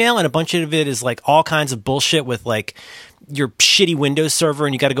ton of email and a bunch of it is like all kinds of bullshit with like your shitty Windows server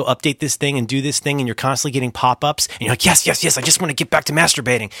and you got to go update this thing and do this thing and you're constantly getting pop-ups and you're like, yes, I just want to get back to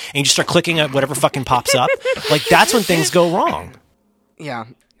masturbating. And you just start clicking at whatever fucking pops up. Like that's when things go wrong. Yeah.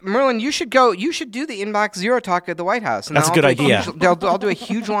 Merlin, you should do the Inbox Zero talk at the White House. And that's a good idea. I'll do a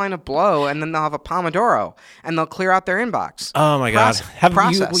huge line of blow, and then they'll have a Pomodoro, and they'll clear out their inbox. Oh, my God.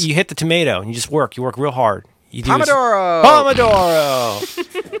 Process. You hit the tomato, and you just work. You work real hard. You do Pomodoro! Pomodoro!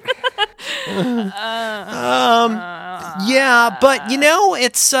 Yeah, but,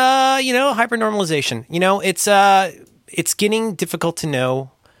 it's, hypernormalization. It's getting difficult to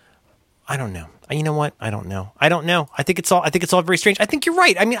know. I don't know. You know what? I don't know. I think it's all very strange. I think you're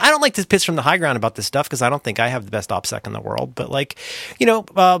right. I don't like to piss from the high ground about this stuff because I don't think I have the best OPSEC in the world. But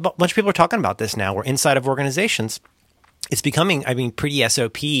a bunch of people are talking about this now. We're inside of organizations. It's becoming, pretty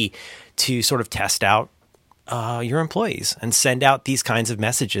SOP to sort of test out your employees and send out these kinds of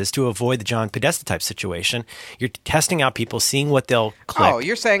messages to avoid the John Podesta type situation. You're testing out people, seeing what they'll click. Oh,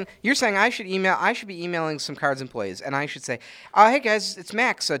 you're saying I should be emailing some Cards employees, and I should say, hey guys, it's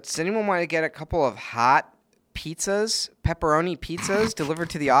Max. So does anyone want to get a couple of hot pizzas, pepperoni pizzas delivered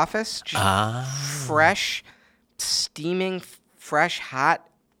to the office? Just fresh, steaming, fresh, hot,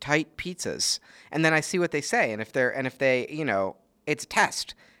 tight pizzas. And then I see what they say, and if they, it's a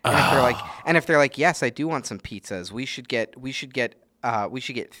test. And if they're like, yes, I do want some pizzas. We should get 3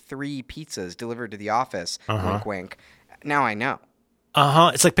 pizzas delivered to the office. Wink, wink. Now I know.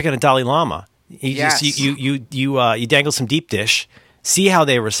 It's like picking a Dalai Lama. You dangle some deep dish, see how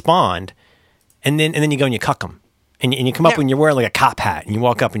they respond, and then you go and you cuck them, and you come up when you're wearing like a cop hat, and you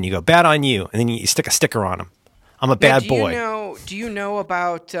walk up and you go, "Bad on you," and then you stick a sticker on them. I'm a bad boy. Do you know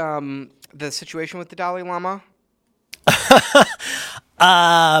about the situation with the Dalai Lama?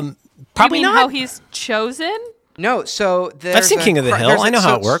 Probably you mean not. How he's chosen? No, so I've seen King of the Hill. I know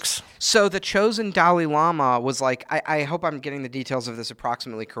how it works. So the chosen Dalai Lama was like, I hope I'm getting the details of this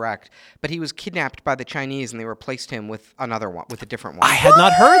approximately correct, but he was kidnapped by the Chinese and they replaced him with another one, with a different one. I had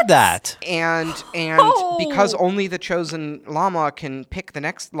not heard that. And because only the chosen Lama can pick the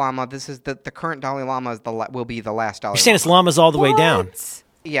next Lama, this is the current Dalai Lama will be the last Dalai Lama. You're saying it's Lamas all the way down.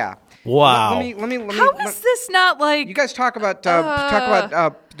 Yeah. Wow. Let me. How is this not like? You guys talk about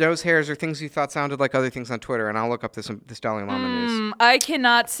nose hairs or things you thought sounded like other things on Twitter, and I'll look up this Dalai Lama news. I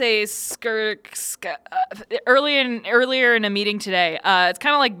cannot say earlier in a meeting today. It's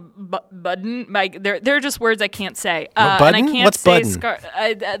kind of like button. Like they're just words I can't say. Button? And I can't What's say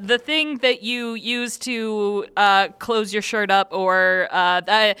button? The thing that you use to close your shirt up, or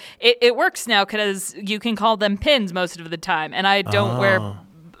it works now because you can call them pins most of the time, and I don't wear.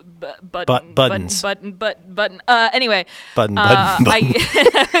 Buttons. Anyway, button.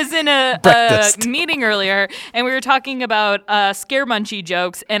 I was in a meeting earlier, and we were talking about Scaramucci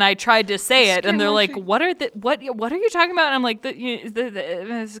jokes, and I tried to say it, and they're like, "What are you talking about?" And I'm like, "Do you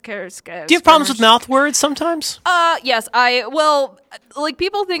have problems with mouth words sometimes?" Yes.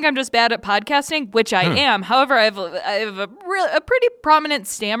 People think I'm just bad at podcasting, which I am. However, I have a pretty prominent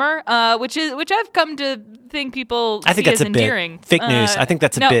stammer, which I've come to think people I think see that's as a endearing. Bit. Fake news. I think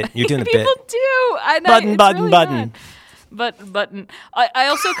that's a bit. You're doing a bit. People do. Button. Button. I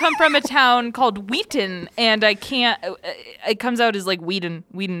also come from a town called Wheaton, and I can't. It comes out as like Wheaton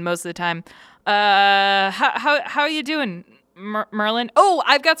most of the time. How are you doing, Merlin. Oh,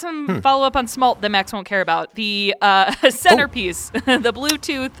 I've got some follow up on Smalt that Max won't care about. The centerpiece, the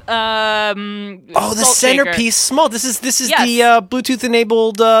Bluetooth. The salt centerpiece shaker. Smalt. This is Yes. the Bluetooth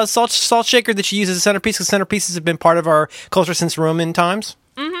enabled salt shaker that you use as a centerpiece. Because centerpieces have been part of our culture since Roman times.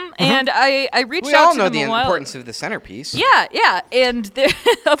 And I reached We out all to know them the a while. importance of the centerpiece. Yeah, and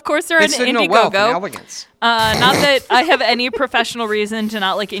of course they're They an signal wealth and Indiegogo. elegance. Not that I have any professional reason to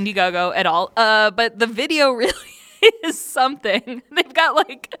not like Indiegogo at all. But the video really is something. They've got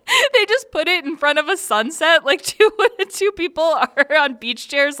they just put it in front of a sunset. Like two people are on beach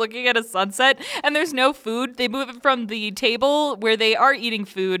chairs looking at a sunset, and there's no food. They move it from the table where they are eating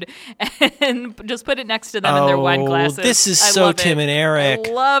food and just put it next to them in their wine glasses. This is I so love Tim it. and Eric.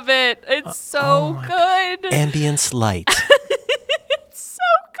 I love it. It's so good. Ambience light. It's so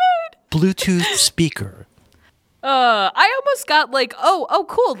good. Bluetooth speaker. I almost got oh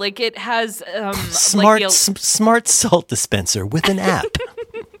cool, like it has Smart salt dispenser with an app.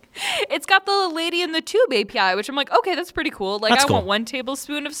 it's got the lady in the tube API, which I'm like, okay, that's pretty cool. Like That's I cool. want 1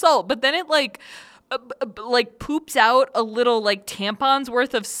 tablespoon of salt, but then it poops out a little tampons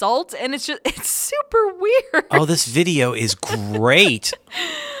worth of salt, and it's super weird. Oh, this video is great.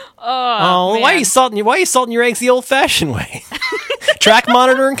 Oh, why are you salting your eggs the old-fashioned way? Track,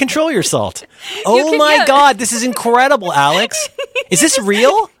 monitor, and control your salt. Oh my God, this is incredible, Alex. Is this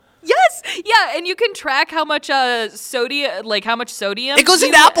real? Yes, yeah, and you can track how much sodium, It goes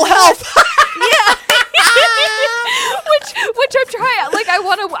into Apple Health. Yeah. which I'm trying.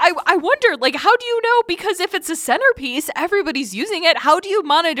 I wonder, how do you know? Because if it's a centerpiece, everybody's using it. How do you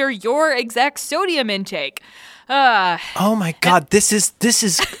monitor your exact sodium intake? Oh my God, this is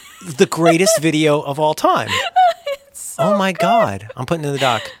the greatest video of all time. Oh my God, I'm putting it in the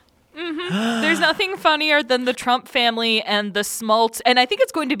doc. There's nothing funnier than the Trump family and the Smalt, and I think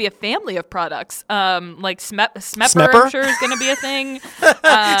it's going to be a family of products. Smepper, I'm sure is going to be a thing.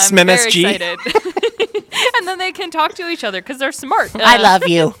 I'm very SG. excited. And then they can talk to each other because they're smart. I love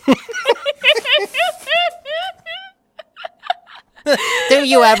you. Do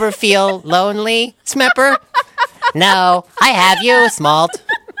you ever feel lonely, Smepper? No, I have you, Smalt.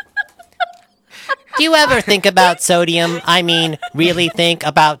 Do you ever think about sodium? I mean, really think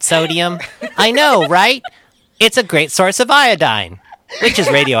about sodium? I know, right? It's a great source of iodine, which is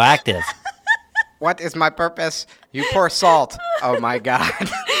radioactive. What is my purpose? You pour salt. Oh my God.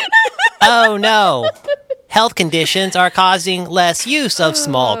 Oh no. Health conditions are causing less use of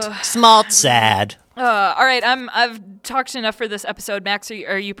smalt. Smalt sad. All right, I've talked enough for this episode. Max,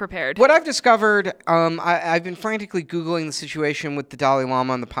 are you prepared? What I've discovered, I've been frantically Googling the situation with the Dalai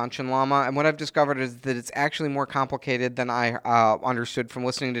Lama and the Panchen Lama, and what I've discovered is that it's actually more complicated than I understood from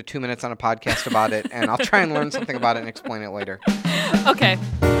listening to 2 minutes on a podcast about it, and I'll try and learn something about it and explain it later. Okay.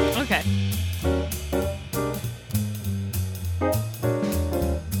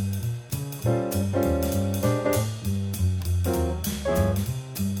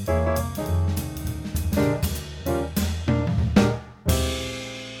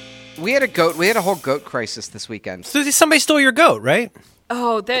 We had a whole goat crisis this weekend. So somebody stole your goat, right?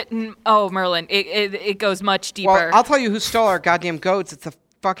 Merlin, it goes much deeper. Well, I'll tell you who stole our goddamn goats. It's the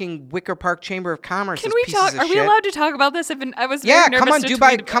fucking Wicker Park Chamber of Commerce. Can we talk? Are we allowed to talk about this? I was very nervous come on, to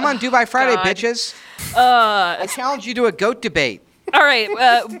Dubai. tweet Come on, Dubai Friday, God. bitches. I challenge you to a goat debate. All right.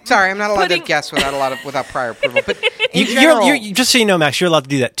 Sorry, I'm not allowed to guess without prior approval. But in general, you're just so you know, Max, you're allowed to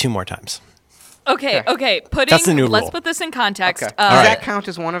do that 2 more times. Okay. That's the new Let's rule. put this in context. Okay. Does that count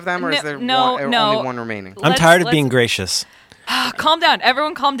as one of them, or is there only one remaining? I'm tired of being gracious. Calm down.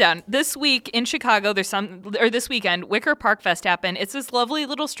 Everyone calm down. This week in Chicago, this weekend, Wicker Park Fest happened. It's this lovely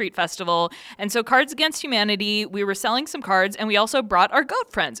little street festival. And so Cards Against Humanity, we were selling some cards, and we also brought our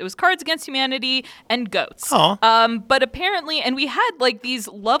goat friends. It was Cards Against Humanity and goats. Aw. But apparently, and we had these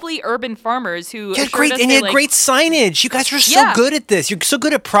lovely urban farmers who You had great signage. You guys are so good at this. You're so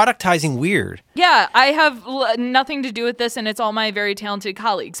good at productizing weird. Yeah, I have nothing to do with this, and it's all my very talented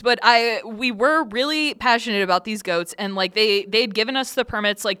colleagues. But we were really passionate about these goats, and they'd given us the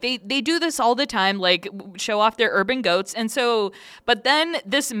permits. They do this all the time, show off their urban goats. And so, but then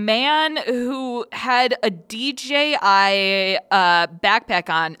this man who had a DJI backpack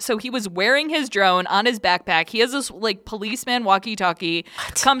on, so he was wearing his drone on his backpack. He has this policeman walkie-talkie,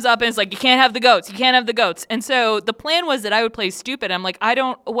 comes up and is like, "You can't have the goats. You can't have the goats." And so the plan was that I would play stupid. I'm like,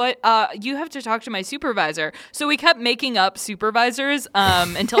 you have to talk to my supervisor. So we kept making up supervisors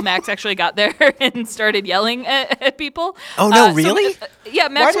until Max actually got there and started yelling at people. Oh, no, really? Yeah,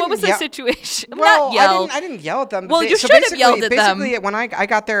 Max, Well, I what was didn't the situation? Well, Not yell. I didn't yell at them. Well, you So should have yelled at them. Basically, when I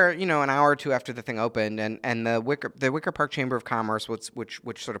got there, an hour or two after the thing opened, and the Wicker Park Chamber of Commerce, which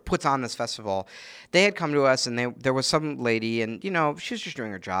sort of puts on this festival, they had come to us, and there was some lady, and she was just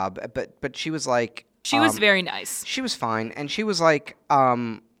doing her job, but she was like, She was very nice. she was fine, and she was like,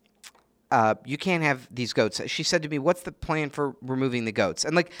 you can't have these goats. She said to me, what's the plan for removing the goats?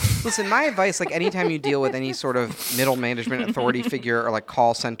 And listen, my advice, anytime you deal with any sort of middle management authority figure or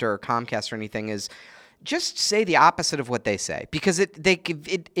call center or Comcast or anything, is just say the opposite of what they say, because it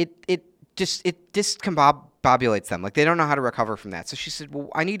discombobulates them. They don't know how to recover from that. So she said, well,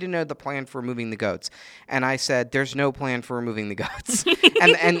 I need to know the plan for removing the goats. And I said, there's no plan for removing the goats.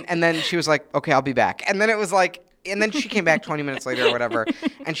 and then she was like, okay, I'll be back. And then it was and then she came back 20 minutes later or whatever,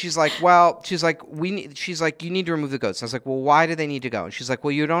 and she's like, you need to remove the goats. And I was like, well, why do they need to go? And she's like,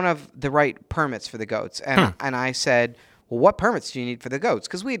 well, you don't have the right permits for the goats. And I said, well, what permits do you need for the goats?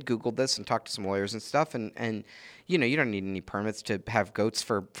 Because we had Googled this and talked to some lawyers and stuff, and you don't need any permits to have goats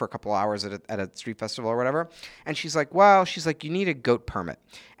for a couple hours at a street festival or whatever. And she's like, you need a goat permit.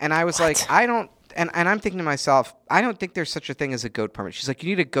 And I was like, I don't. And I'm thinking to myself, I don't think there's such a thing as a goat permit. She's like, you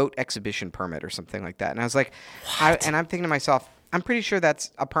need a goat exhibition permit or something like that. And I was like, and I'm thinking to myself, I'm pretty sure that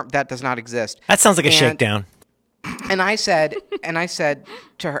does not exist. That sounds like a shakedown. And I said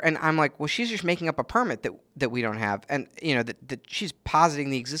to her, and I'm like, well, she's just making up a permit that we don't have, and that she's positing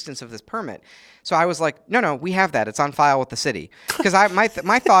the existence of this permit. So I was like, no, we have that. It's on file with the city. Because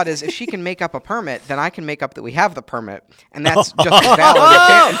my thought is, if she can make up a permit, then I can make up that we have the permit, and that's just as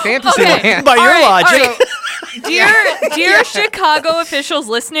valid in fantasy land. By your logic. Right. Dear Chicago officials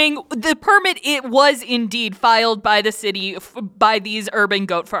listening, the permit, it was indeed filed by the city by these urban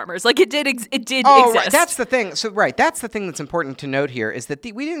goat farmers. It did exist. Right. That's the thing. So that's the thing that's important to note here, is that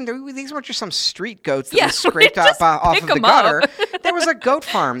these weren't just some street goats that we scraped off of the gutter. There was a goat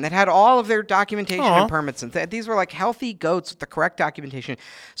farm that had all of their documentation and permits, and these were healthy goats with the correct documentation.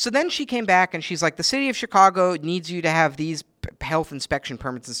 So then she came back and she's like, the city of Chicago needs you to have these health inspection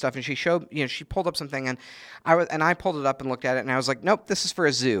permits and stuff, and she showed, she pulled up something, and I pulled it up and looked at it, and I was like, nope, this is for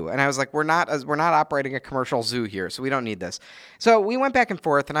a zoo. And I was like, we're not operating a commercial zoo here, so we don't need this. So we went back and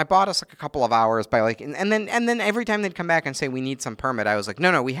forth, and I bought us a couple of hours by and then every time they'd come back and say we need some permit, I was like,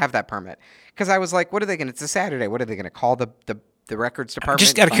 no, we have that permit, because I was like, what are they gonna? It's a Saturday. What are they gonna call the records department?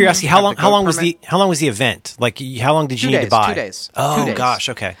 Just out of curiosity, how long was the event? How long did you need to buy? 2 days. Oh 2 days. Gosh,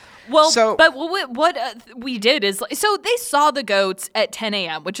 okay. Well, but what we did is, so they saw the goats at 10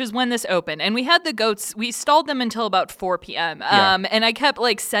 a.m., which is when this opened, and we had the goats, we stalled them until about 4 p.m. And I kept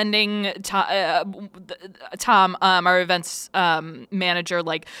sending Tom, our events manager,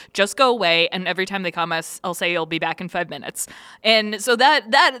 just go away, and every time they come, I'll say you'll be back in 5 minutes. And so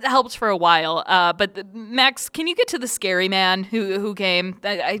that helped for a while. But Max, can you get to the scary man who came?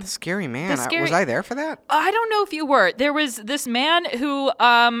 The scary man? Was I there for that? I don't know if you were. There was this man who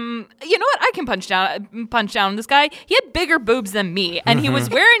you know what? I can punch down on this guy. He had bigger boobs than me, and he was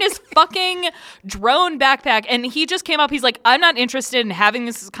wearing his fucking drone backpack, and he just came up. He's like, I'm not interested in having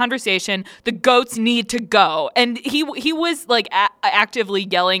this conversation. The goats need to go. And he was actively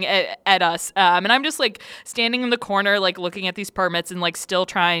yelling at us. And I'm just standing in the corner, looking at these permits and still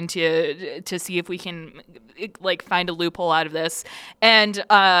trying to see if we can find a loophole out of this. And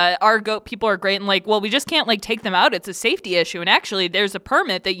our goat people are great and well, we just can't take them out. It's a safety issue. And actually, there's a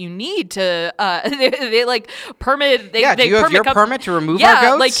permit that you need to they permit. Do you have your permit to remove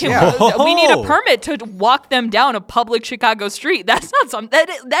our goats? We need a permit to walk them down a public Chicago street. That's not something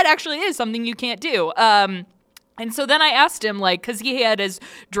that actually is something you can't do. And so then I asked him, because he had his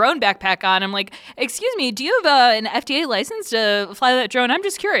drone backpack on, I'm like, excuse me, do you have an FDA license to fly that drone? I'm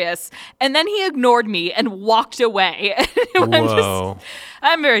just curious. And then he ignored me and walked away. Whoa.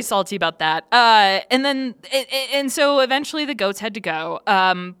 I'm very salty about that. And so eventually the goats had to go.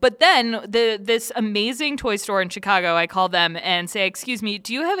 But then this amazing toy store in Chicago, I call them and say, excuse me,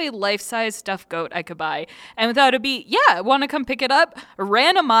 do you have a life-size stuffed goat I could buy? And without a beat, yeah, want to come pick it up?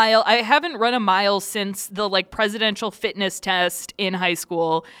 Ran a mile. I haven't run a mile since the presidential fitness test in high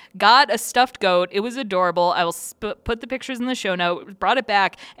school. Got a stuffed goat. It was adorable. I will put the pictures in the show note. Brought it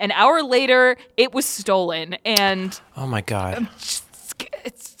back. An hour later, it was stolen. And oh my God.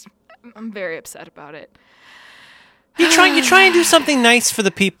 I'm very upset about it. You try and do something nice for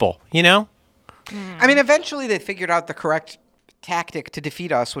the people, I mean, eventually they figured out the correct tactic to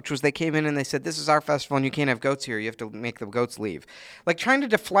defeat us, which was they came in and they said, this is our festival and you can't have goats here. You have to make the goats leave. Trying to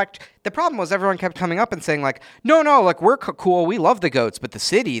deflect. The problem was everyone kept coming up and saying no, we're cool. We love the goats, but the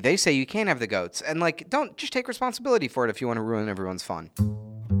city, they say you can't have the goats. And don't just take responsibility for it if you want to ruin everyone's fun.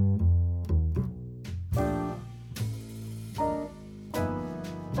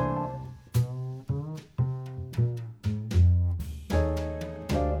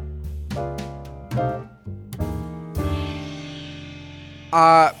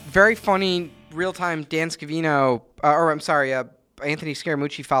 Very funny real-time Dan Scavino, Anthony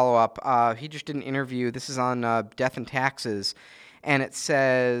Scaramucci follow-up. He just did an interview. This is on Death and Taxes. And it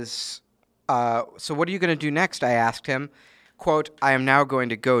says, so what are you going to do next? I asked him. Quote, I am now going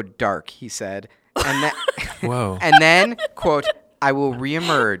to go dark, he said. And Whoa. And then, quote, I will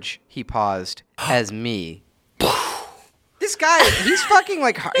reemerge, he paused, as me. This guy, he's fucking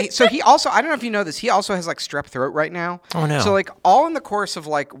like, so he also, I don't know if you know this, he also has like strep throat right now. Oh, no. So like all in the course of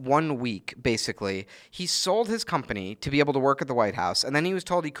like 1 week, basically, he sold his company to be able to work at the White House. And then he was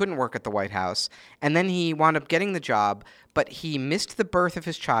told he couldn't work at the White House. And then he wound up getting the job, but he missed the birth of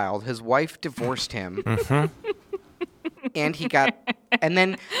his child. His wife divorced him. And and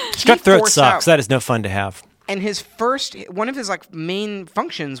then Strep throat sucks. That is no fun to have. And one of his like main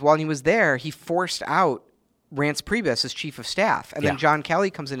functions while he was there, he forced out Rance Priebus as chief of staff. And then John Kelly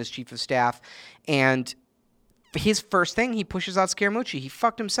comes in as chief of staff. And his first thing, he pushes out Scaramucci. He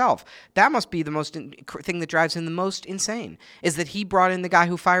fucked himself. That must be the thing that drives him the most insane, is that he brought in the guy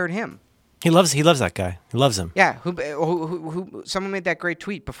who fired him. He loves that guy. He loves him. Yeah. Who someone made that great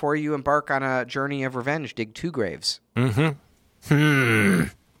tweet, before you embark on a journey of revenge, dig 2 graves. Write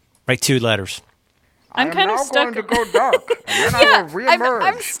 2 letters. I'm kind of stuck. Going to go dark, and then I will reemerge.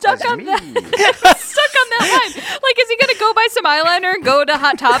 I'm stuck on that. Stuck on that line. Like, is he gonna go buy some eyeliner and go to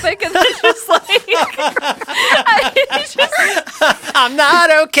Hot Topic and then just like? I'm not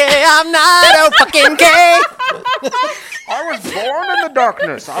okay. I'm not fucking gay. I was born in the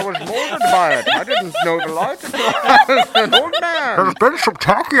darkness. I was molded by it. I didn't know the light until I was an old man. There's been some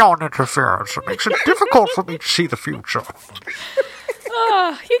tachyon interference. It makes it difficult for me to see the future.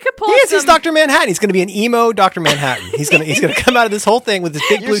 He could pull. Yes, he's Dr. Manhattan. He's going to be an emo Dr. Manhattan. He's going to come out of this whole thing with this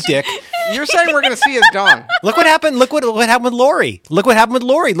big blue dick. You're saying we're going to see his dong? Look what happened. Look what happened with Lori. Look what happened with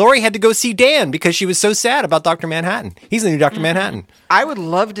Lori. Lori had to go see Dan because she was so sad about Dr. Manhattan. He's the new Dr. Manhattan. I would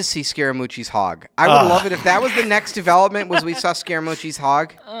love to see Scaramucci's hog. I would love it if that was the next development. Was we saw Scaramucci's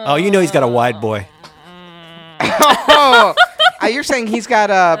hog? Oh, you know he's got a wide boy. Oh, you're saying he's got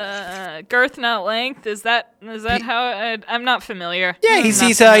a girth, not length. Is that how? I'm not familiar. Yeah, he's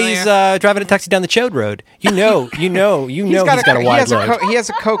driving a taxi down the Chode Road. You know, he's got a wide load. He has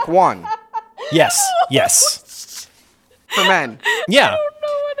a Coke 1. Yes. For men. Yeah. I don't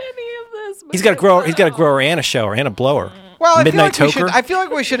know what any of this. He's got a grower and a shower and a blower. Well, Midnight Toker. I feel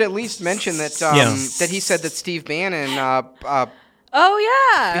like we should at least mention that that he said that Steve Bannon. Oh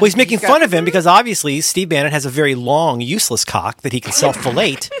yeah. Well, he's making fun of him because obviously Steve Bannon has a very long, useless cock that he can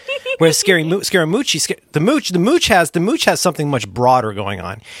self-fillate, whereas Scaramucci, the mooch has something much broader going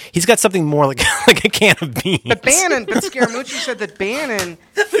on. He's got something more like a can of beans. But Scaramucci said that Bannon,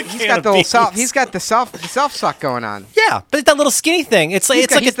 he's got the self suck going on. Yeah, but that little skinny thing, he's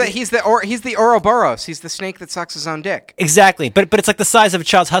the Ouroboros. He's the snake that sucks his own dick. Exactly, but it's like the size of a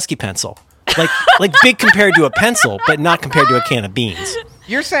child's husky pencil. Like big compared to a pencil, but not compared to a can of beans.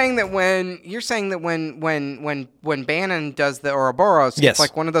 You're saying that when Bannon does the Ouroboros, yes. It's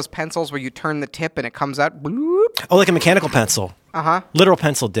like one of those pencils where you turn the tip and it comes out. Bloop. Oh, like a mechanical pencil. Literal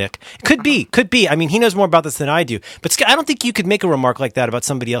pencil dick. Could be. I mean, he knows more about this than I do. But I don't think you could make a remark like that about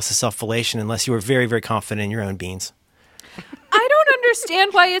somebody else's self-fellation unless you were very, very confident in your own beans. I don't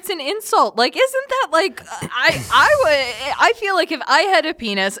understand why it's an insult. Like, isn't that like I feel like if I had a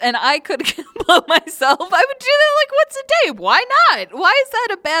penis and I could blow myself, I would do that like once a day. Why not? Why is that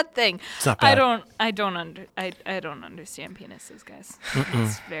a bad thing? It's not bad. I don't understand penises, guys.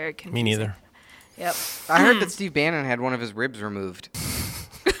 It's very confusing. Me neither. Yep. I heard that Steve Bannon had one of his ribs removed.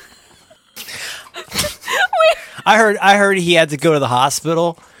 I heard he had to go to the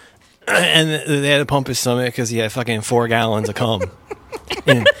hospital. And they had to pump his stomach because he had fucking 4 gallons of cum,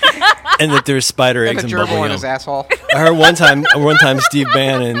 and that there's spider eggs and gerbil in bubblegum. his asshole. I heard one time Steve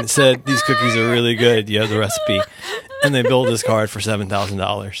Bannon said these cookies are really good. You have the recipe, and they billed his card for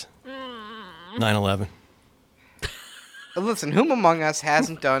 $7,000. 9/11. Listen, whom among us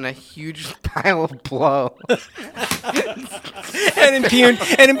hasn't done a huge pile of blow and impugned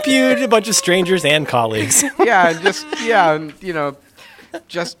a bunch of strangers and colleagues?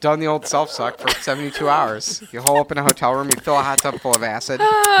 Just done the old self-suck for 72 hours. You hole up in a hotel room, you fill a hot tub full of acid. We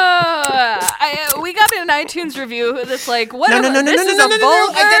got an iTunes review that's like, this is a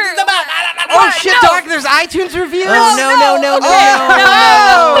vulgar... Oh, shit, Doc, there's iTunes reviews? No.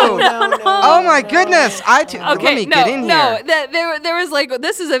 Oh, my goodness. iTunes. Okay, Let me get in here. There was like,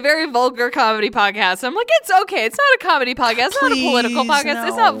 this is a very vulgar comedy podcast. I'm like, it's okay. It's not a comedy podcast. It's not a political podcast. No.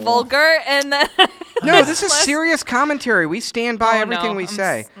 It's not vulgar. And then No, this is serious commentary. We stand by everything we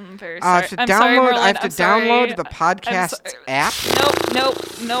say. I'm very I sorry. have to I'm sorry, download. Merlin. I have to I'm sorry. download the podcast app.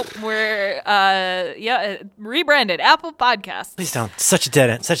 Nope. We're rebranded Apple Podcasts. Please don't. Such a dead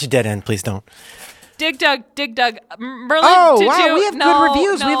end. Such a dead end. Please don't. Dig Dug. Merlin, Oh, did wow, you? we have good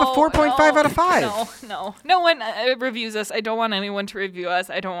reviews. We have a 4.5 out of 5. No one reviews us. I don't want anyone to review us.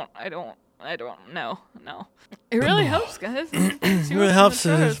 I don't. No. It really helps, guys. It really helps.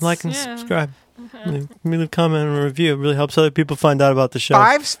 Like and subscribe. Leave a comment and a review. It really helps other people find out about the show.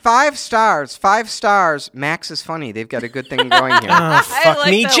 Five stars. 5 stars. Max is funny. They've got a good thing going here. Fuck like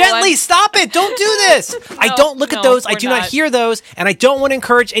me. that Gently. one. Stop it. Don't do this. I don't look at those. I we're do not hear those. And I don't want to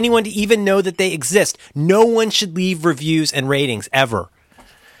encourage anyone to even know that they exist. No one should leave reviews and ratings ever.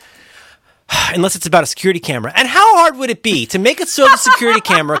 Unless it's about a security camera. And how hard would it be to make it so the security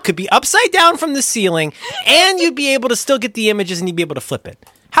camera could be upside down from the ceiling and you'd be able to still get the images and you'd be able to flip it?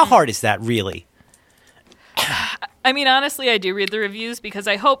 How hard is that, really? I mean, honestly, I do read the reviews because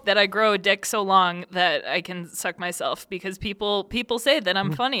I hope that I grow a dick so long that I can suck myself because people say that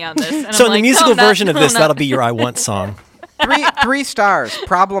I'm funny on this. And So I'm in the like, musical no, I'm version not. of this, No, that'll be your I Want song. 3 stars.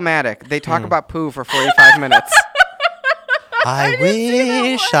 Problematic. They talk about poo for 45 minutes. I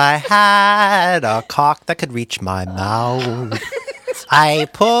wish I had a cock that could reach my mouth. I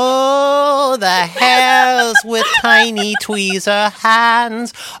pull the hairs with tiny tweezer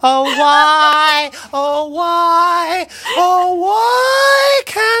hands. Oh, why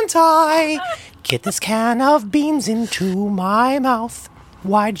can't I get this can of beans into my mouth?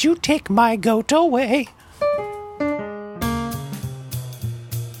 Why'd you take my goat away?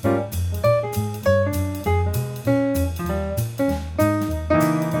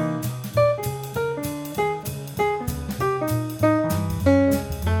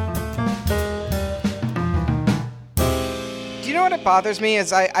 What bothers me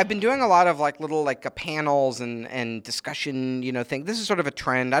is I've been doing a lot of little panels and discussion thing. This is sort of a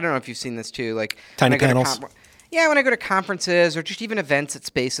trend. I don't know if you've seen this too. Tiny panels. When I go to conferences or just even events at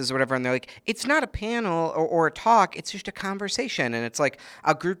spaces or whatever, and they're like, it's not a panel or a talk, it's just a conversation. And it's like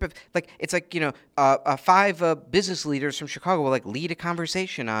a group of, it's like, 5 business leaders from Chicago will lead a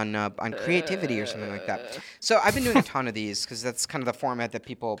conversation on creativity or something like that. So I've been doing a ton of these because that's kind of the format that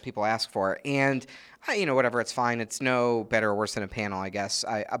people ask for. And whatever, it's fine. It's no better or worse than a panel, I guess.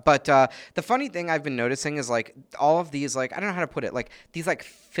 But the funny thing I've been noticing is all of these, I don't know how to put it, these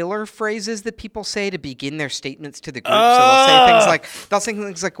filler phrases that people say to begin their statements to the group. So they'll say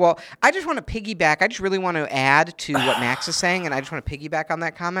things like, well, I just want to piggyback. I just really want to add to what Max is saying, and I just want to piggyback on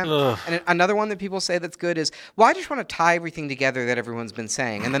that comment. And another one that people say that's good is, well, I just want to tie everything together that everyone's been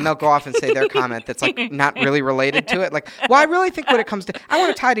saying. And then they'll go off and say their comment that's not really related to it. Well, I really think when it comes to, I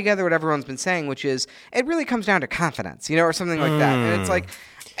want to tie together what everyone's been saying, which is, it really comes down to confidence, or something like that. And it's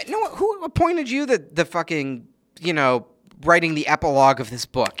who appointed you the fucking, writing the epilogue of this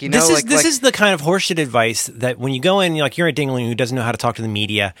book? This is the kind of horseshit advice that when you go in, you're a dingling who doesn't know how to talk to the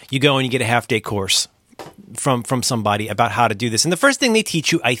media, you go and you get a half-day course from somebody about how to do this. And the first thing they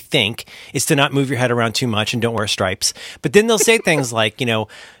teach you, I think, is to not move your head around too much and don't wear stripes. But then they'll say things like,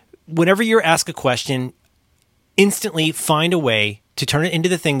 whenever you're asked a question, instantly find a way to turn it into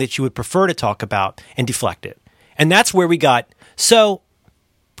the thing that you would prefer to talk about and deflect it. And that's where we got,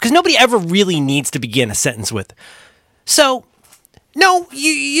 because nobody ever really needs to begin a sentence with, so, no,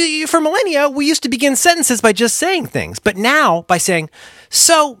 you for millennia, we used to begin sentences by just saying things. But now, by saying,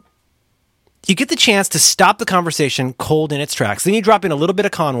 so, you get the chance to stop the conversation cold in its tracks. Then you drop in a little bit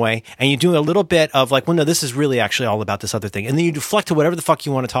of Conway, and you do a little bit of well, no, this is really actually all about this other thing. And then you deflect to whatever the fuck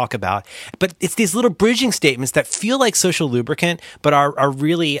you want to talk about. But it's these little bridging statements that feel like social lubricant, but are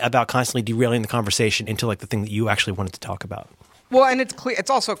really about constantly derailing the conversation into the thing that you actually wanted to talk about. Well, and it's clear.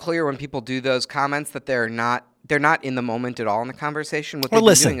 It's also clear when people do those comments that they're not in the moment at all in the conversation. What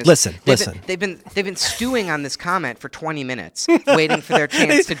listen. They've been stewing on this comment for 20 minutes, waiting for their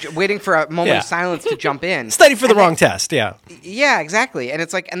chance waiting for a moment of silence to jump in. Study for the wrong test. Yeah. Yeah, exactly. And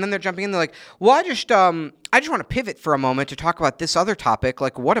it's and then they're jumping in. They're like, well, I just want to pivot for a moment to talk about this other topic.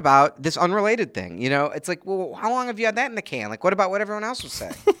 What about this unrelated thing? It's well, how long have you had that in the can? What about what everyone else was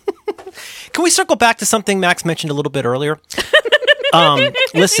saying? Can we circle back to something Max mentioned a little bit earlier?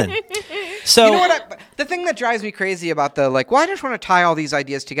 Listen. So you know what? The thing that drives me crazy about the well, I just want to tie all these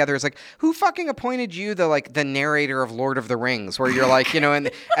ideas together is who fucking appointed you the narrator of Lord of the Rings, where you're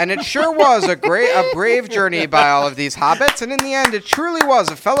and it sure was a brave journey by all of these hobbits, and in the end, it truly was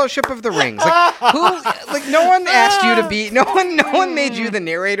a fellowship of the rings. No one asked you to be, no one made you the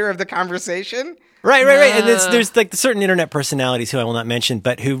narrator of the conversation. Right. And there's like certain internet personalities who I will not mention,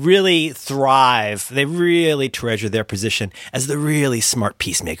 but who really thrive. They really treasure their position as the really smart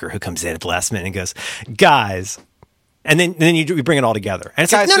peacemaker who comes in at the last minute and goes, "Guys," and then you bring it all together. And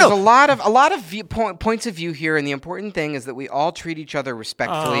it's Guys, like, there's a lot of points of view here, and the important thing is that we all treat each other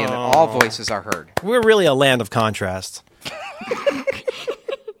respectfully and that all voices are heard. We're really a land of contrast.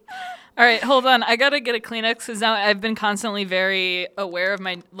 All right, hold on. I gotta get a Kleenex because now I've been constantly very aware of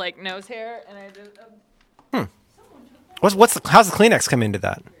my nose hair, and I just. How's the Kleenex come into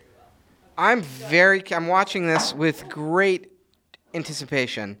that? I'm watching this with great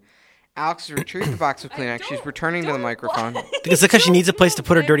anticipation. Alex has retrieved the box of Kleenex. She's returning to the microphone. Is it because she needs a place to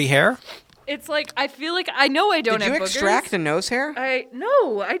put her dirty hair? It's like I feel like I know I don't Did have you boogers. extract a nose hair? I did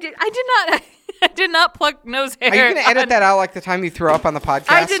not. I did not pluck nose hair. Are you going to edit that out like the time you threw up on the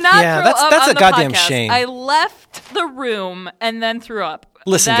podcast? I did not. Yeah, throw that's up a on the goddamn podcast. shame. I left the room and then threw up.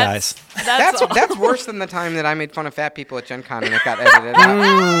 Listen, That's all. That's worse than the time that I made fun of fat people at Gen Con and it got edited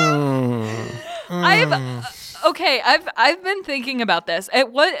out. I've been thinking about this.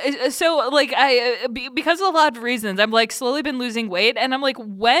 Because of a lot of reasons, I'm like slowly been losing weight, and I'm like,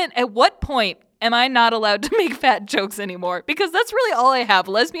 at what point am I not allowed to make fat jokes anymore? Because that's really all I have: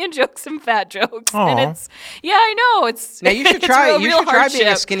 lesbian jokes and fat jokes. Aww. And I know it's. Now you should try. You should try being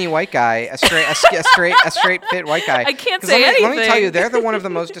a skinny white guy, a straight fit white guy. I can't say anything. Let me tell you, they're one of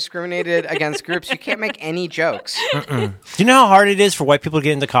the most discriminated against groups. You can't make any jokes. Do you know how hard it is for white people to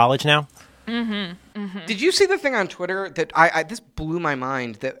get into college now? Did you see the thing on Twitter that this blew my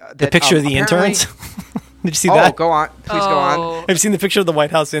mind? That The picture of the apparently- interns? Did you see that? Go on. Please go on. Have you seen the picture of the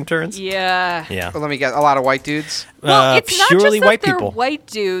White House interns? Yeah. Yeah. Well, let me guess. A lot of white dudes. Well, it's not purely just that white they're people. white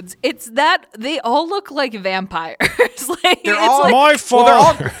dudes. It's that they all look like vampires. They're all My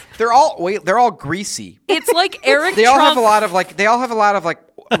fault. they're all greasy. It's like Eric. They all have Trump. a lot of like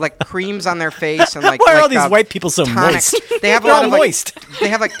creams on their face and like. Why are all like, these white people so tonics. moist? They have a They're lot all of moist. they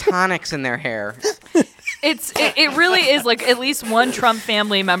have like tonics in their hair. It really is like at least one Trump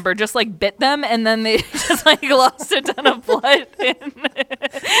family member just like bit them and then they just like lost a ton of blood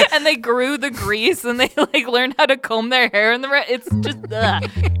and they grew the grease and they like learned how to comb their hair and it's just ugh.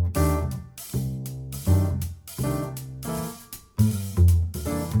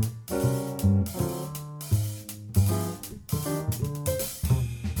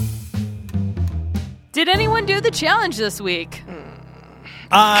 Did anyone do the challenge this week?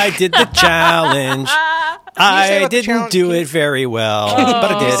 I did the challenge. I what the didn't challenge- do it very well,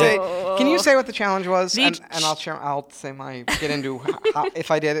 but I did it. Can you say what the challenge was? And I'll say get into how, if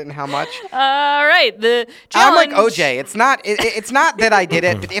I did it and how much. All right, the I'm challenge. like OJ. It's not that I did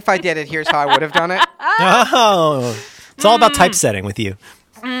it, but if I did it, here's how I would have done it. Oh, it's all about typesetting with you.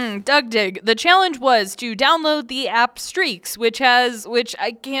 Doug Dig. The challenge was to download the app Streaks, which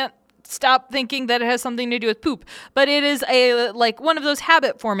I can't stop thinking that it has something to do with poop, but it is one of those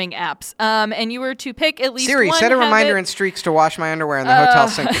habit forming apps. And you were to pick at least Siri, one set a habit. reminder in Streaks to wash my underwear in the hotel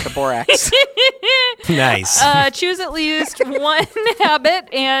sink with the borax. Nice. Choose at least one habit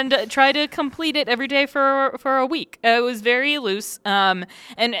and try to complete it every day for a week. It was very loose. And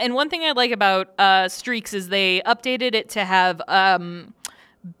one thing I like about Streaks is they updated it to have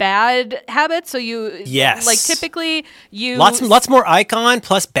bad habits. So Yes. like typically you Lots more icon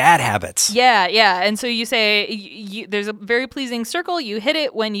plus bad habits. Yeah. And so you say there's a very pleasing circle. You hit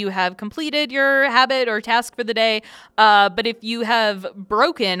it when you have completed your habit or task for the day. But if you have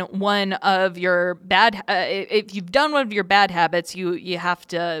broken one of your if you've done one of your bad habits, you have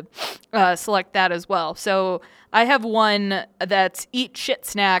to select that as well. So I have one that's eat shit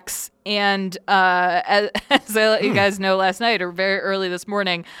snacks. And as I let you guys know last night or very early this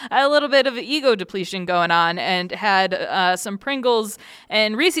morning, I had a little bit of ego depletion going on and had some Pringles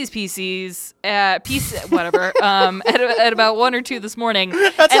and Reese's Pieces, at about 1 or 2 this morning.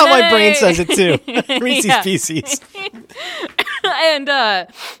 That's how my brain says it too. Reese's Yeah. Pieces. And then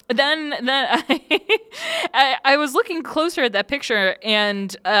I was looking closer at that picture,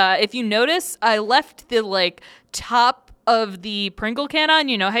 and if you notice, I left the top of the Pringle can on.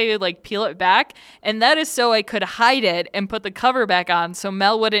 You know how you peel it back, and that is so I could hide it and put the cover back on, so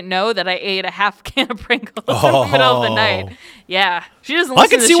Mel wouldn't know that I ate a half can of Pringles in the middle of the night. Yeah, she doesn't. I Listen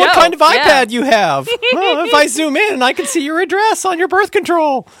can to the see what show. kind of Yeah. iPad you have. If I zoom in, I can see your address on your birth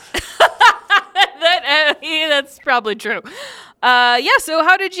control. That's probably true. So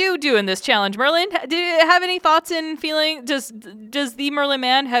how did you do in this challenge, Merlin? Do you have any thoughts and feelings? Does the Merlin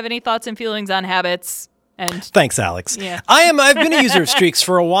man have any thoughts and feelings on habits? And Thanks, Alex. Yeah. I've been a user of Streaks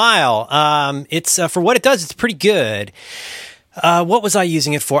for a while. It's for what it does, it's pretty good. What was I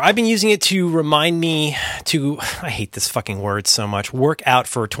using it for? I've been using it to remind me to, I hate this fucking word so much, work out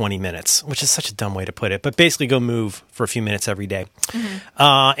for 20 minutes, which is such a dumb way to put it, but basically go move for a few minutes every day.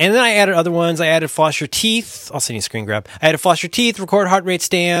 And then I added other ones. I added floss your teeth. I'll send you a screen grab. I added floss your teeth, record heart rate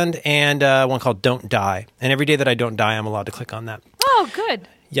stand, and one called Don't Die. And every day that I don't die, I'm allowed to click on that. Oh, good.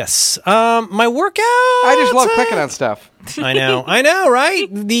 Yes. My workout. I just love clicking on stuff. I know,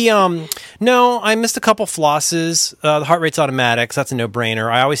 right? No, I missed a couple flosses. The heart rate's automatic, so that's a no-brainer.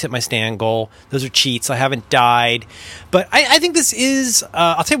 I always hit my stand goal. Those are cheats. I haven't died. But I think this is,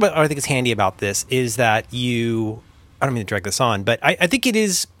 I'll tell you what I think is handy about this is that I don't mean to drag this on, but I think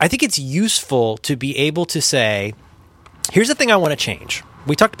it's useful to be able to say, here's the thing I want to change.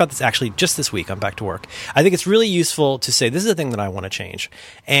 We talked about this actually just this week on Back to Work. I think it's really useful to say, this is the thing that I want to change.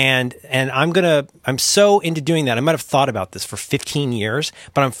 And I'm so into doing that. I might have thought about this for 15 years,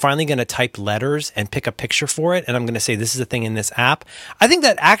 but I'm finally going to type letters and pick a picture for it. And I'm going to say, this is the thing in this app. I think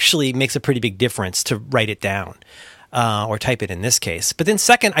that actually makes a pretty big difference to write it down. Or type it in this case. But then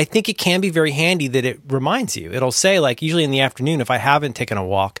second, I think it can be very handy that it reminds you. It'll say, like, usually in the afternoon, if I haven't taken a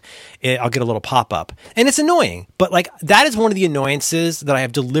walk, I'll get a little pop-up. And it's annoying. But, like, that is one of the annoyances that I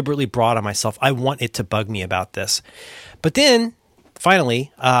have deliberately brought on myself. I want it to bug me about this. But then,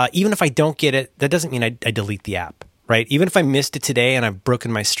 finally, even if I don't get it, that doesn't mean I delete the app, right? Even if I missed it today and I've broken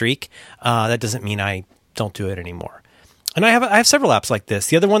my streak, that doesn't mean I don't do it anymore. And I have several apps like this.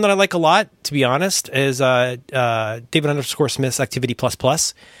 The other one that I like a lot, to be honest, is David_Smith's Activity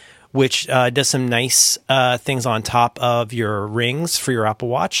Plus, which does some nice things on top of your rings for your Apple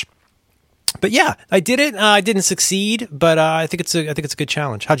Watch. But yeah, I did it. I didn't succeed, but I think it's a good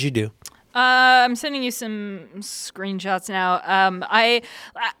challenge. How'd you do? I'm sending you some screenshots now. I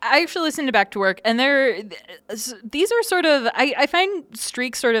actually listened to Back to Work, and these are sort of, I find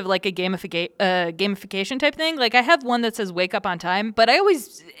streaks sort of like a gamification type thing. Like, I have one that says wake up on time, but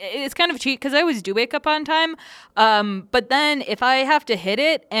it's kind of a cheat because I always do wake up on time. But then if I have to hit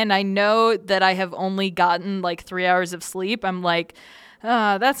it and I know that I have only gotten like 3 hours of sleep, I'm like,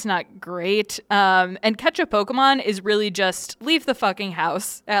 that's not great. And catch a Pokemon is really just leave the fucking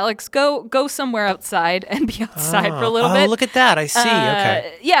house. Alex, go somewhere outside and be outside for a little bit. Oh, look at that. I see.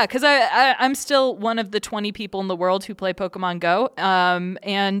 Okay. Yeah, because I'm still one of the 20 people in the world who play Pokemon Go.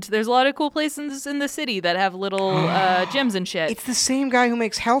 And there's a lot of cool places in the city that have little gyms and shit. It's the same guy who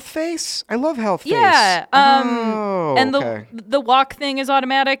makes Health Face? I love Health Face. Yeah. And okay. the walk thing is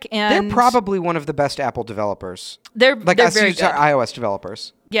automatic. And they're probably one of the best Apple developers. They're very good. iOS developers.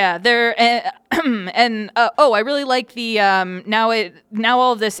 Yeah, they're I really like the now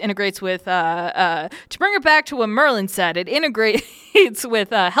all of this integrates with to bring it back to what Merlin said, it integrates with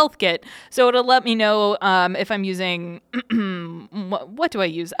HealthKit, so it'll let me know if I'm using what do I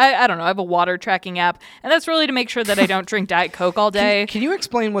use? I don't know. I have a water tracking app, and that's really to make sure that I don't drink Diet Coke all day. Can you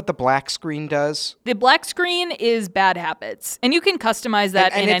explain what the black screen does? The black screen is bad habits, and you can customize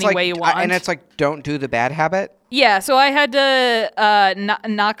that in any way you want. And it's like, don't do the bad habit. Yeah, so I had to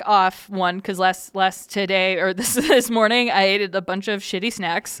knock off one because today or this morning I ate a bunch of shitty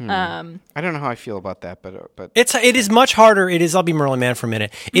snacks. I don't know how I feel about that, but it is much harder. It is. I'll be Merlin Man for a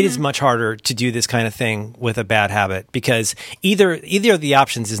minute. It is much harder to do this kind of thing with a bad habit because either of the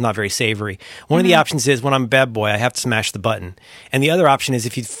options is not very savory. One of the options is when I'm a bad boy, I have to smash the button, and the other option is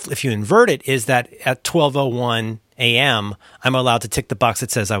if you invert it, is that at 12:01 a.m., I'm allowed to tick the box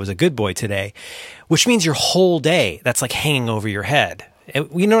that says I was a good boy today, which means your whole day, that's like hanging over your head.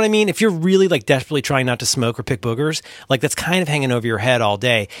 You know what I mean? If you're really like desperately trying not to smoke or pick boogers, like that's kind of hanging over your head all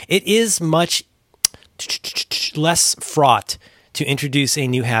day. It is much less fraught to introduce a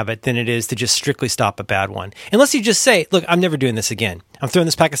new habit than it is to just strictly stop a bad one. Unless you just say, look, I'm never doing this again. I'm throwing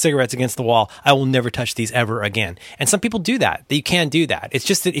this pack of cigarettes against the wall. I will never touch these ever again. And some people do that. You can do that. It's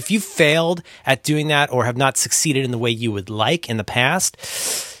just that if you failed at doing that or have not succeeded in the way you would like in the past,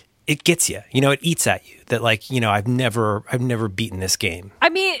 it gets you. You know, it eats at you. That like, you know, I've never beaten this game. I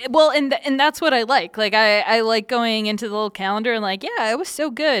mean, well, and that's what I like. Like I like going into the little calendar and like, yeah, it was so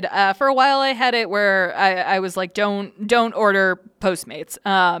good. For a while I had it where I was like, don't order Postmates.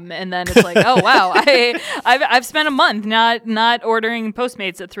 And then it's like, oh wow, I've spent a month not ordering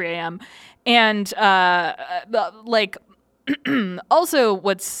Postmates at 3 a.m. And like. Also,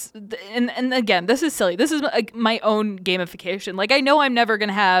 and again, this is silly. This is my own gamification. Like, I know I'm never going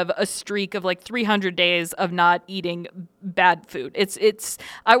to have a streak of like 300 days of not eating bad food.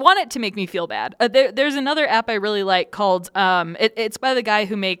 I want it to make me feel bad. There's another app I really like called, it's by the guy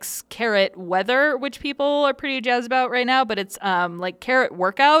who makes Carrot Weather, which people are pretty jazzed about right now, but it's like Carrot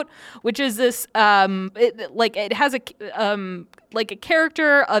Workout, which is this, it has like a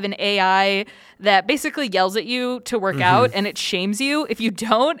character of an AI that basically yells at you to work out, and it shames you if you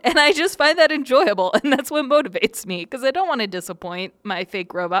don't. And I just find that enjoyable, and that's what motivates me because I don't want to disappoint my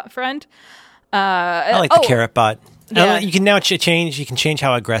fake robot friend. I like the carrot bot. Yeah. You can now change. You can change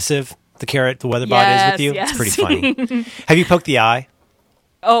how aggressive the weather bot is with you. Yes. It's pretty funny. Have you poked the eye?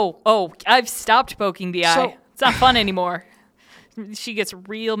 Oh, I've stopped poking the eye. It's not fun anymore. She gets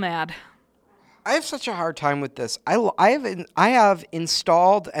real mad. I have such a hard time with this. I have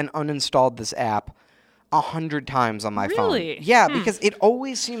installed and uninstalled this app 100 times on my phone. Really? Yeah, because it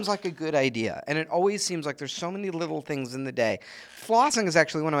always seems like a good idea, and it always seems like there's so many little things in the day. Flossing is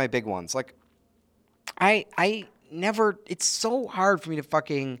actually one of my big ones. Like, I never. It's so hard for me to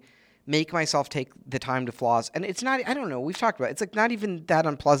fucking make myself take the time to floss, and it's not. I don't know. We've talked about it. It's like not even that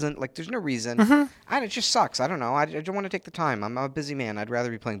unpleasant. Like, there's no reason. It just sucks. I don't know. I don't want to take the time. I'm a busy man. I'd rather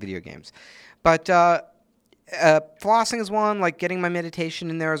be playing video games. But flossing is one, like getting my meditation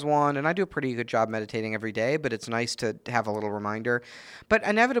in there is one, and I do a pretty good job meditating every day, but it's nice to have a little reminder. But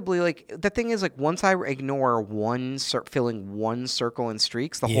inevitably, like, the thing is, like, once I ignore filling one circle in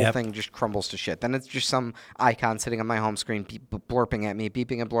streaks, the whole thing just crumbles to shit. Then it's just some icon sitting on my home screen blurping at me,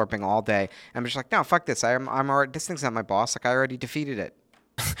 beeping and blurping all day. And I'm just like, no, fuck this. I'm already, this thing's not my boss. Like, I already defeated it.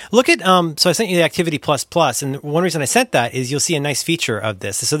 Look at so I sent you the Activity Plus Plus, and one reason I sent that is you'll see a nice feature of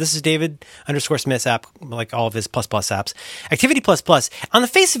this. So this is David_Smith's app, like all of his plus apps. Activity Plus Plus. On the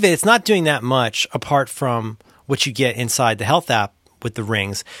face of it, it's not doing that much apart from what you get inside the health app with the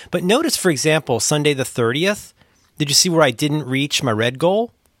rings. But notice, for example, Sunday the 30th. Did you see where I didn't reach my red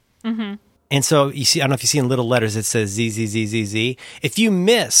goal? Mm-hmm. And so you see, I don't know if you see in little letters it says ZZZZZ. If you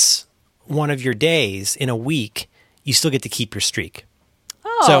miss one of your days in a week, you still get to keep your streak.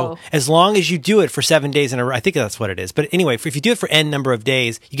 So as long as you do it for 7 days in a row, I think that's what it is. But anyway, if you do it for N number of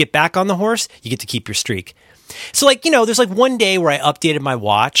days, you get back on the horse, you get to keep your streak. So like, there's like one day where I updated my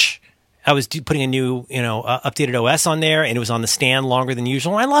watch. I was putting a new, updated OS on there, and it was on the stand longer than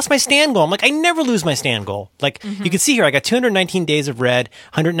usual. And I lost my stand goal. I'm like, I never lose my stand goal. Like you can see here, I got 219 days of red,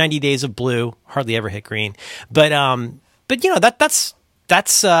 190 days of blue, hardly ever hit green. But that's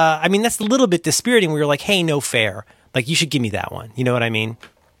a little bit dispiriting where you're like, hey, no fair. Like, you should give me that one. You know what I mean?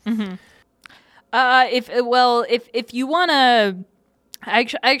 Mm-hmm. If you want to, I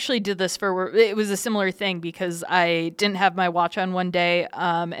actually did this it was a similar thing because I didn't have my watch on one day,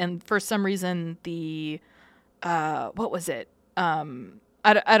 and for some reason what was it? I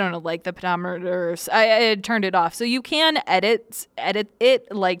don't know, like the pedometer. I had turned it off, so you can edit it,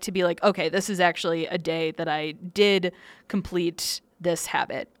 like to be like, okay, this is actually a day that I did complete this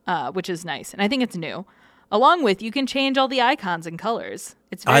habit, which is nice, and I think it's new. Along with, you can change all the icons and colors.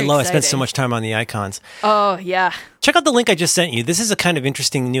 It's very exciting. I spent so much time on the icons. Oh, yeah. Check out the link I just sent you. This is a kind of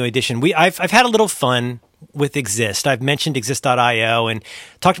interesting new addition. I've had a little fun with Exist. I've mentioned exist.io and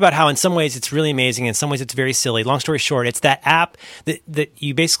talked about how in some ways it's really amazing, in some ways it's very silly. Long story short, it's that app that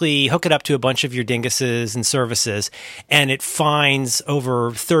you basically hook it up to a bunch of your dinguses and services, and it finds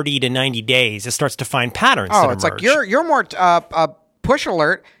over 30 to 90 days. It starts to find patterns that it's emerge. like you're more... push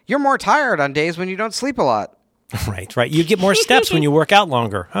alert, you're more tired on days when you don't sleep a lot. Right. You get more steps when you work out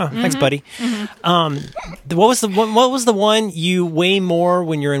longer. Huh, thanks, buddy. Mm-hmm. What was the one you weigh more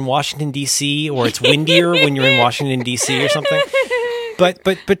when you're in Washington, D.C., or it's windier when you're in Washington, D.C. or something?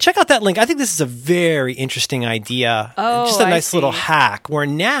 But check out that link. I think this is a very interesting idea. Just a nice little hack where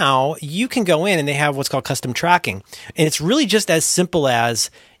now you can go in and they have what's called custom tracking. And it's really just as simple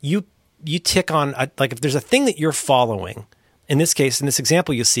as you tick on, like if there's a thing that you're following. In this case, in this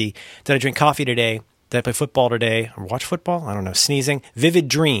example, you'll see, did I drink coffee today? Did I play football today? Or watch football? I don't know. Sneezing. Vivid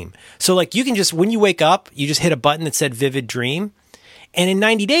dream. So like you can just, when you wake up, you just hit a button that said vivid dream. And in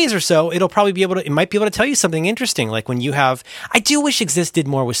 90 days or so, it might be able to tell you something interesting. Like when you have, I do wish Exist did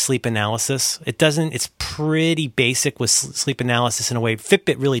more with sleep analysis. It doesn't, it's pretty basic with sleep analysis in a way.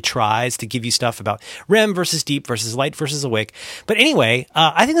 Fitbit really tries to give you stuff about REM versus deep versus light versus awake. But anyway,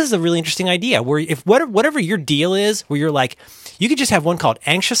 I think this is a really interesting idea where if whatever your deal is, where you're like, you could just have one called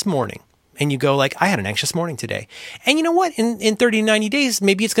anxious morning. And you go like, I had an anxious morning today. And you know what? In 30 to 90 days,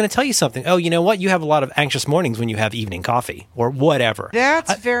 maybe it's going to tell you something. Oh, you know what? You have a lot of anxious mornings when you have evening coffee or whatever.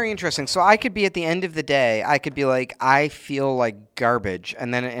 That's very interesting. So I could be at the end of the day, I could be like, I feel like garbage.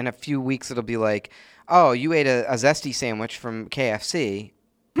 And then in a few weeks, it'll be like, oh, you ate a Zesty sandwich from KFC.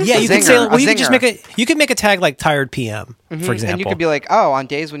 Yeah, you could say, well, you could make a tag like tired PM, for example. And you could be like, oh, on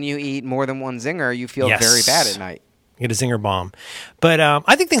days when you eat more than one zinger, you feel very bad at night. Get a zinger bomb. But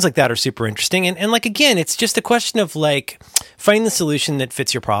I think things like that are super interesting. And like, again, it's just a question of like finding the solution that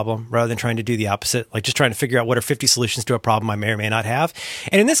fits your problem rather than trying to do the opposite. Like just trying to figure out what are 50 solutions to a problem I may or may not have.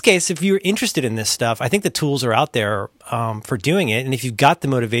 And in this case, if you're interested in this stuff, I think the tools are out there for doing it. And if you've got the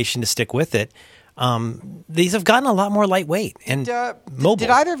motivation to stick with it, these have gotten a lot more lightweight and mobile. Did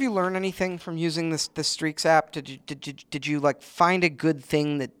either of you learn anything from using this Streaks app? Did you like find a good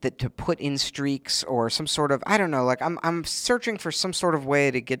thing that to put in Streaks or some sort of, I don't know, like I'm searching for some sort of way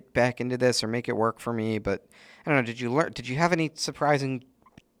to get back into this or make it work for me, but I don't know, did you have any surprising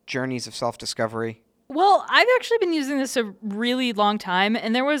journeys of self-discovery? Well, I've actually been using this a really long time,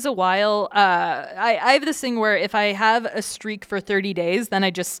 and there was a while, I have this thing where if I have a streak for 30 days, then I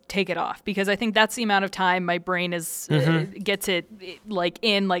just take it off, because I think that's the amount of time my brain is gets it like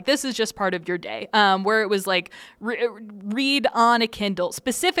in, like this is just part of your day, where it was like read on a Kindle,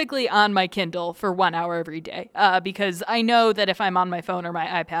 specifically on my Kindle for 1 hour every day, because I know that if I'm on my phone or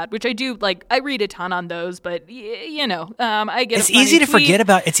my iPad, which I do, like I read a ton on those, but I get it's easy to forget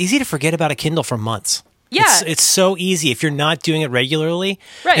about. It's easy to forget about a Kindle for months. Yeah. It's so easy if you're not doing it regularly.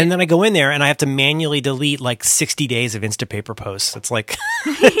 Right. And then I go in there and I have to manually delete like 60 days of Instapaper posts. It's like,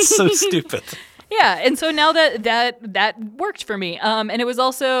 it's so stupid. Yeah, and so now that worked for me. And it was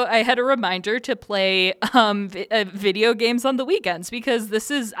also, I had a reminder to play video games on the weekends,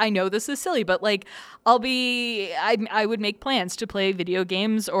 because I know this is silly, but like I would make plans to play video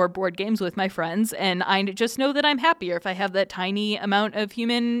games or board games with my friends, and I just know that I'm happier if I have that tiny amount of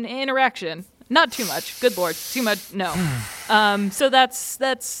human interaction. Not too much. Good Lord. Too much. No. So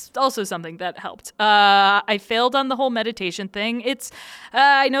that's also something that helped. I failed on the whole meditation thing. It's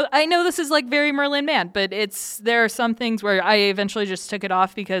I know this is like very Merlin Mann, but there are some things where I eventually just took it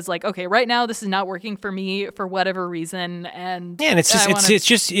off because like, okay, right now this is not working for me for whatever reason, and yeah, and it's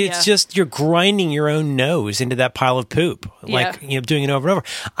just you're grinding your own nose into that pile of poop, like doing it over and over.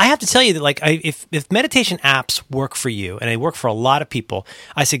 I have to tell you that like if meditation apps work for you, and they work for a lot of people,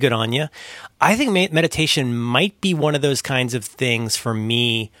 I say good on you. I think meditation might be one of those kinds of things for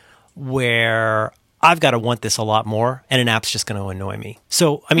me where I've got to want this a lot more, and an app's just going to annoy me.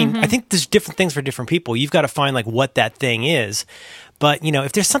 So, I mean, I think there's different things for different people. You've got to find like what that thing is. But,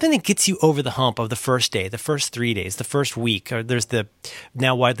 if there's something that gets you over the hump of the first day, the first 3 days, the first week, or there's the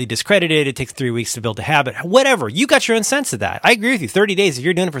now widely discredited, it takes 3 weeks to build a habit, whatever, you got your own sense of that. I agree with you. 30 days, if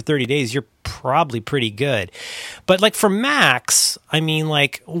you're doing it for 30 days, you're probably pretty good. But like for Max, I mean,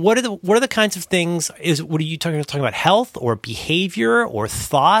 like, what are the kinds of things, what are you talking about health or behavior or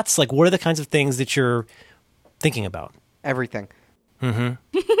thoughts? Like, what are the kinds of things that you're thinking about? Everything.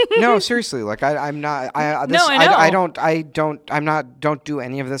 Mm-hmm. No, seriously. Like I'm not. I don't do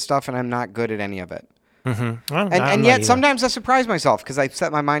any of this stuff, and I'm not good at any of it. Mm-hmm. And yet sometimes I surprise myself because I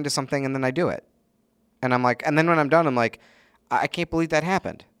set my mind to something and then I do it, and I'm like, and then when I'm done, I'm like, I can't believe that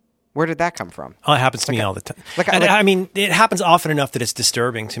happened. Where did that come from? Oh, it happens to me all the time. I mean, it happens often enough that it's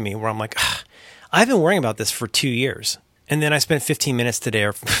disturbing to me. Where I'm like, I've been worrying about this for 2 years. And then I spent 15 minutes today,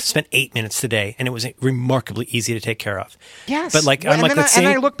 or spent 8 minutes today, and it was remarkably easy to take care of. Yes, but like, and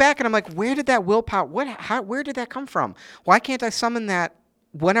I look back and I'm like, where did that willpower? Where did that come from? Why can't I summon that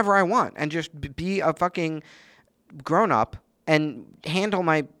whenever I want and just be a fucking grown up and handle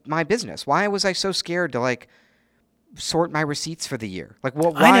my business? Why was I so scared to like sort my receipts for the year? Like,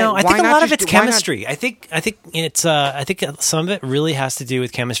 well, why? I know. I think a lot of it's why chemistry. I think it's I think some of it really has to do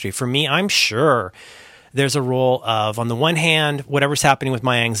with chemistry. For me, I'm sure there's a role of, on the one hand, whatever's happening with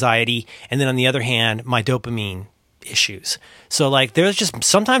my anxiety, and then on the other hand, my dopamine issues. So like, there's just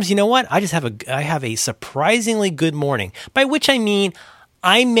sometimes, you know what? I have a surprisingly good morning, by which I mean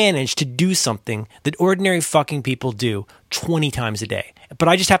I manage to do something that ordinary fucking people do 20 times a day. But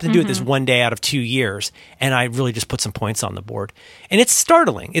I just happen to do it this one day out of 2 years, and I really just put some points on the board. And it's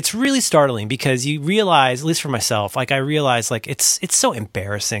startling. It's really startling because you realize, at least for myself, like I realize like it's so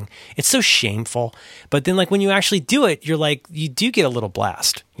embarrassing. It's so shameful. But then like when you actually do it, you're like, you do get a little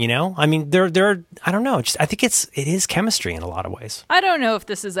blast, I mean, there I don't know. I think it is chemistry in a lot of ways. I don't know if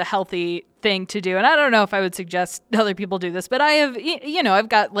this is a healthy thing to do, and I don't know if I would suggest other people do this, but I have, I've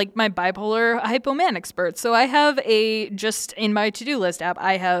got like my bipolar hypomanic spurts. So I have just in my to-do list app,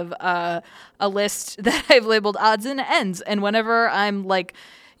 I have a list that I've labeled odds and ends. And whenever I'm like,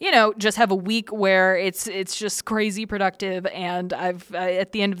 just have a week where it's just crazy productive, and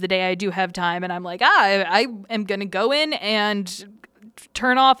at the end of the day, I do have time, and I'm like, I am going to go in and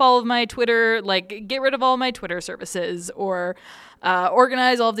turn off all of my Twitter, like get rid of all of my Twitter services, or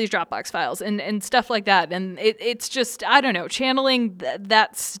organize all of these Dropbox files and stuff like that. And it's just, I don't know, channeling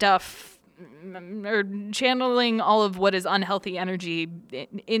that stuff or channeling all of what is unhealthy energy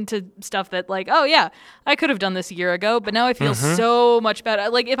into stuff that like, oh yeah, I could have done this a year ago, but now I feel so much better.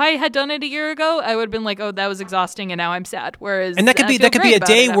 Like if I had done it a year ago, I would have been like, oh, that was exhausting, and now I'm sad. Whereas, and that could be a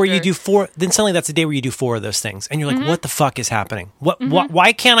day where you do 4. Then suddenly that's a day where you do 4 of those things, and you're like, what the fuck is happening?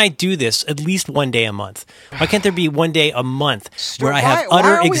 Why can't I do this at least one day a month? Why can't there be one day a month where I have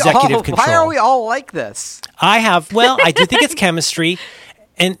utter executive control? Why are we all like this? I do think it's chemistry.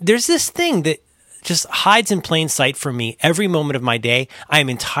 And there's this thing that just hides in plain sight for me every moment of my day. I am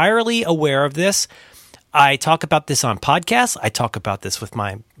entirely aware of this. I talk about this on podcasts. I talk about this with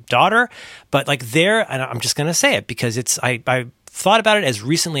my daughter. But like and I'm just going to say it because I thought about it as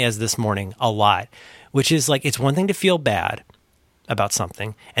recently as this morning a lot, which is like it's one thing to feel bad about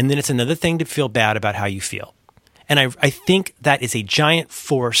something, and then it's another thing to feel bad about how you feel. And I think that is a giant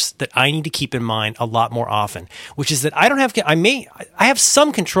force that I need to keep in mind a lot more often, which is that I have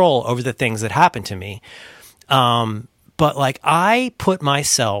some control over the things that happen to me. But like I put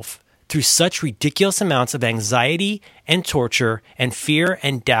myself through such ridiculous amounts of anxiety and torture and fear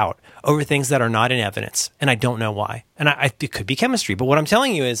and doubt over things that are not in evidence. And I don't know why. And it could be chemistry. But what I'm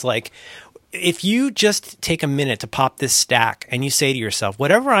telling you is like, if you just take a minute to pop this stack and you say to yourself,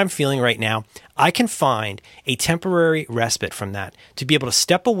 whatever I'm feeling right now, I can find a temporary respite from that to be able to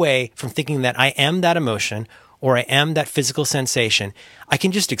step away from thinking that I am that emotion or I am that physical sensation. I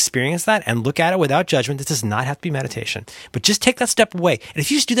can just experience that and look at it without judgment. This does not have to be meditation, but just take that step away. And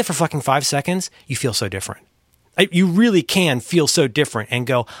if you just do that for fucking 5 seconds, you feel so different. You really can feel so different and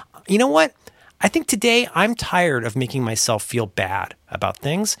go, you know what? I think today I'm tired of making myself feel bad about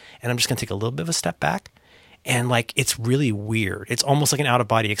things, and I'm just going to take a little bit of a step back. And like, it's really weird. It's almost like an out of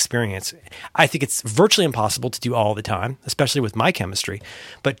body experience. I think it's virtually impossible to do all the time, especially with my chemistry.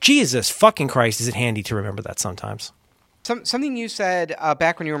 But Jesus fucking Christ, is it handy to remember that sometimes. Something you said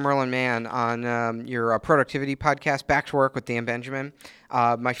back when you were Merlin Mann on your productivity podcast, Back to Work with Dan Benjamin.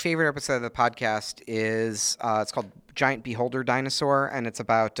 My favorite episode of the podcast is it's called Giant Beholder Dinosaur, and it's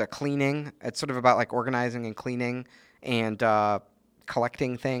about cleaning. It's sort of about like organizing and cleaning and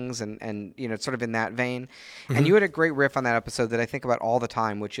collecting things, and you know, it's sort of in that vein. Mm-hmm. And you had a great riff on that episode that I think about all the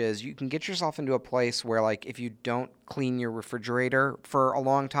time, which is you can get yourself into a place where like if you don't clean your refrigerator for a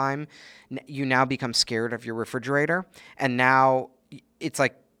long time, you now become scared of your refrigerator, and now it's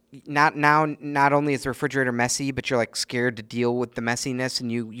like not only is the refrigerator messy, but you're like scared to deal with the messiness,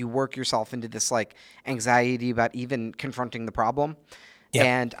 and you work yourself into this like anxiety about even confronting the problem. Yep.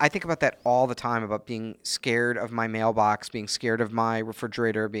 And I think about that all the time, about being scared of my mailbox, being scared of my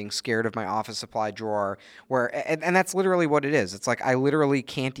refrigerator, being scared of my office supply drawer, and that's literally what it is. It's like I literally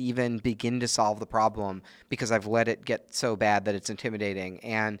can't even begin to solve the problem because I've let it get so bad that it's intimidating.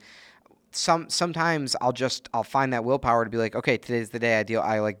 And sometimes I'll find that willpower to be like, okay, today's the day I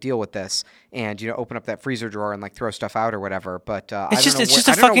deal with this, and open up that freezer drawer and like throw stuff out or whatever. But it's just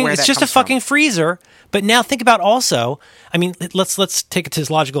a fucking freezer. But now think about also, I mean, let's take it to its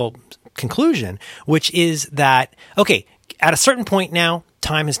logical conclusion, which is that okay, at a certain point now,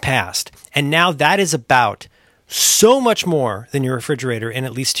 time has passed, and now that is about so much more than your refrigerator in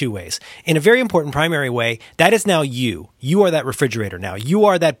at least 2 ways. In a very important primary way, that is now you. You are that refrigerator now. You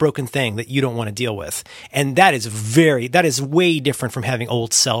are that broken thing that you don't want to deal with. And that is way different from having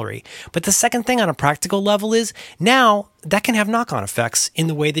old celery. But the second thing on a practical level is now that can have knock-on effects in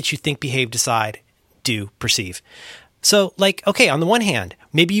the way that you think, behave, decide, do, perceive. So like, okay, on the one hand,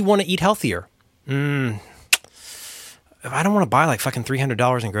 maybe you want to eat healthier. I don't want to buy like fucking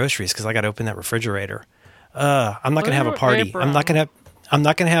 $300 in groceries because I got to open that refrigerator. I'm not going to have a party. I'm not going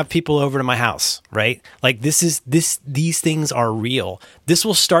to have people over to my house, right? Like these things are real. This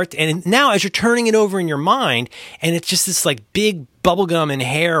will start. And now as you're turning it over in your mind, and it's just this like big bubblegum and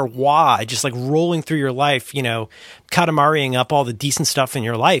hair wad, just like rolling through your life, Katamariing up all the decent stuff in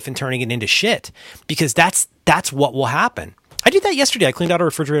your life and turning it into shit, because that's what will happen. I did that yesterday. I cleaned out our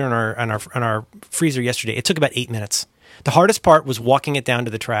refrigerator and our freezer yesterday. It took about 8 minutes. The hardest part was walking it down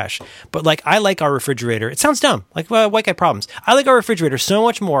to the trash. But like, I like our refrigerator. It sounds dumb. Like, white guy problems. I like our refrigerator so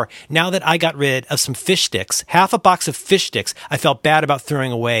much more now that I got rid of some fish sticks. Half a box of fish sticks I felt bad about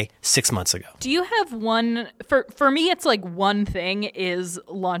throwing away 6 months ago. Do you have one, for me, it's like one thing is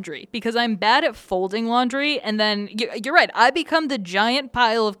laundry, because I'm bad at folding laundry. And then you're right. I become the giant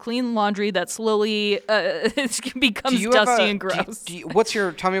pile of clean laundry that slowly becomes dusty and gross.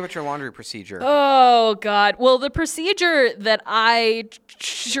 Tell me about your laundry procedure. Oh God. Well, the procedure that I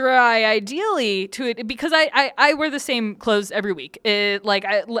try ideally to it, because I wear the same clothes every week.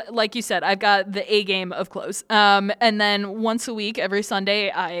 Like you said, I've got the A game of clothes. And then once a week, every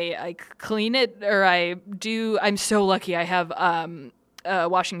Sunday, I clean it, or I'm so lucky. I have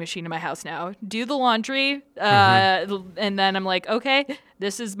washing machine in my house now. Do the laundry, and then I'm like, okay,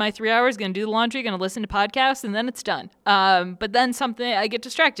 this is my 3 hours. Gonna do the laundry, gonna listen to podcasts, and then it's done. But then I get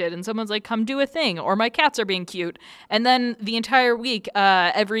distracted, and someone's like, come do a thing, or my cats are being cute, and then the entire week,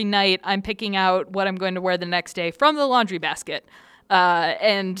 every night, I'm picking out what I'm going to wear the next day from the laundry basket.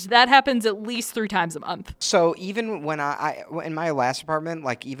 And that happens at least 3 times a month. So even when I in my last apartment,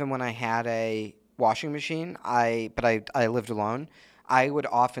 like even when I had a washing machine, I lived alone. I would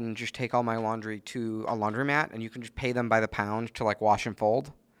often just take all my laundry to a laundromat, and you can just pay them by the pound to like wash and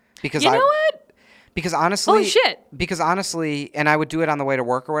fold. Because you know what? Because honestly, holy shit. Because honestly, and I would do it on the way to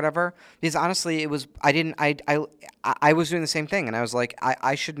work or whatever. Because honestly, I was doing the same thing, and I was like,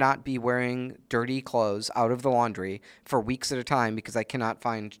 I should not be wearing dirty clothes out of the laundry for weeks at a time because I cannot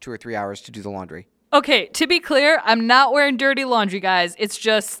find 2 or 3 hours to do the laundry. Okay, to be clear, I'm not wearing dirty laundry, guys. It's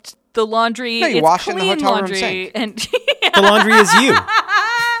just the laundry. No, you it's wash it in the clean hotel room laundry, sink. and The laundry is you.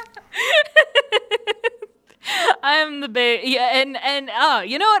 I'm the yeah, and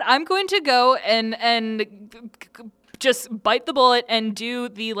you know what? I'm going to go and just bite the bullet and do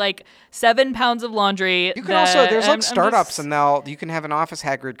the like 7 pounds of laundry. You can also there's like startups, and you can have an office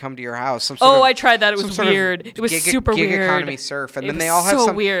Hagrid come to your house. I tried that. It was weird. It was super gig weird. Economy surf, and It then was they all have so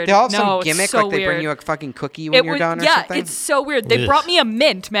some weird. They all have No, some it's gimmick, so like they bring weird. you a fucking cookie when you're done or yeah, something. it's so weird. They Ugh. brought me a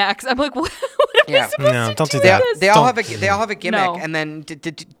mint, Max. I'm like, what am I supposed No, to don't do do? that. This? They all Don't- have a gimmick, No. and then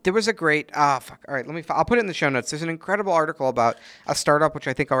there was a great fuck. All right, I'll put it in the show notes. There's an incredible article about a startup which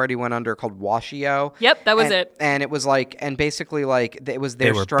I think already went under called Washio. Yep, that was And- it. And it was like, and basically like it was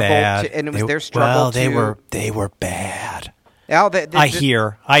their They were struggle, bad. and it was They- their struggle. Well, to, they were bad. Yeah,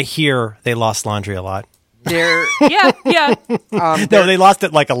 I hear they lost laundry a lot. They're Yeah. No, they lost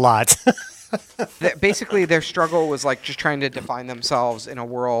it like a lot. basically their struggle was like just trying to define themselves in a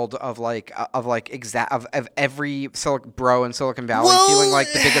world of every bro in Silicon Valley feeling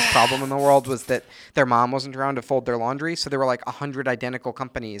like the biggest problem in the world was that their mom wasn't around to fold their laundry. So there were like 100 identical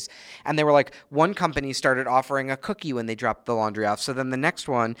companies, and they were like, one company started offering a cookie when they dropped the laundry off. So then the next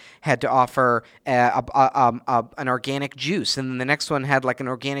one had to offer an organic juice, and then the next one had like an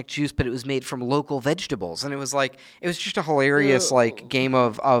organic juice, but it was made from local vegetables, and it was just a hilarious like game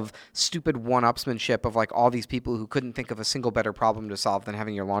of stupid one-upsmanship of like all these people who couldn't think of a single better problem to solve than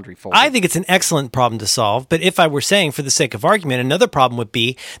having your laundry folded. I think it's an excellent problem to solve, but if I were saying for the sake of argument, another problem would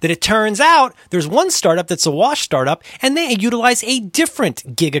be that it turns out there's one startup that's a wash startup, and they utilize a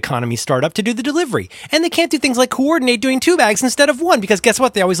different gig economy startup to do the delivery. And they can't do things like coordinate doing 2 bags instead of 1, because guess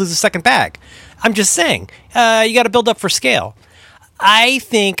what? They always lose a second bag. I'm just saying, you got to build up for scale. I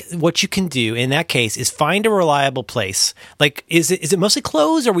think what you can do in that case is find a reliable place. Like, is it mostly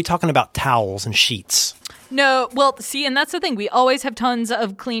clothes, or are we talking about towels and sheets? No, well, see, and that's the thing. We always have tons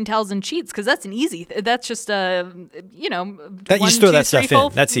of clean towels and sheets because that's an easy. That's just That you 1, just throw 2, that stuff 3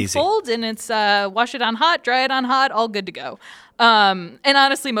 in. That's easy. Fold, and it's wash it on hot, dry it on hot, all good to go. And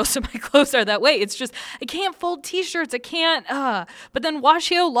honestly, most of my clothes are that way. It's just I can't fold T-shirts. I can't. But then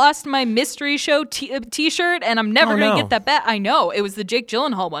Washio lost my mystery show T-shirt, and I'm never gonna get that back. I know it was the Jake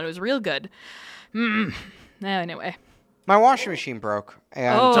Gyllenhaal one. It was real good. Anyway, My washing machine broke,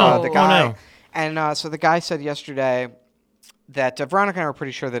 and Oh. the guy, Oh, no. and so the guy said yesterday that Veronica and I were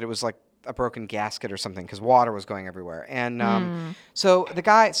pretty sure that it was like a broken gasket or something because water was going everywhere. And so the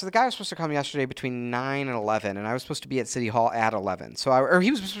guy was supposed to come yesterday between 9 and 11, and I was supposed to be at City Hall at 11. Or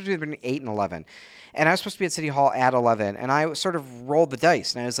he was supposed to be between 8 and 11. And I was supposed to be at City Hall at 11, and I sort of rolled the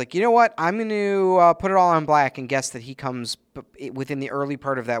dice. And I was like, you know what? I'm going to put it all on black and guess that he comes within the early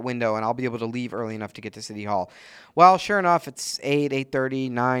part of that window, and I'll be able to leave early enough to get to City Hall. Well, sure enough, it's 8,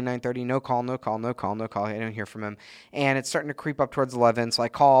 8:30, 9, 9:30. No call. I don't hear from him. And it's starting to creep up towards 11, so I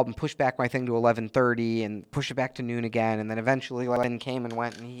called and pushed back my thing to 11:30 and pushed it back to noon again. And then eventually 11 came and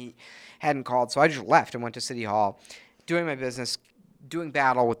went, and he hadn't called. So I just left and went to City Hall, doing my business, doing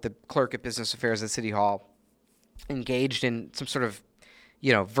battle with the clerk at Business Affairs at City Hall, engaged in some sort of,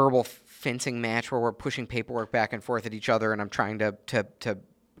 verbal fencing match where we're pushing paperwork back and forth at each other, and I'm trying to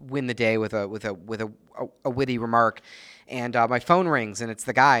win the day with a witty remark. And my phone rings, and it's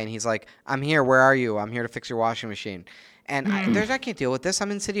the guy, and he's like, "I'm here. Where are you? I'm here to fix your washing machine." And I can't deal with this. I'm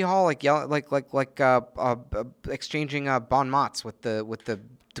in City Hall, exchanging bon mots with the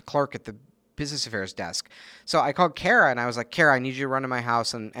clerk at the Business Affairs desk. So I called Kara, and I was like, "Kara, I need you to run to my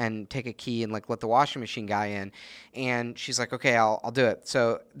house and take a key and let the washing machine guy in." And she's like, "Okay, I'll do it."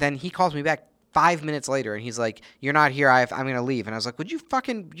 So then he calls me back 5 minutes later, and he's like, "You're not here. I'm going to leave." And I was like,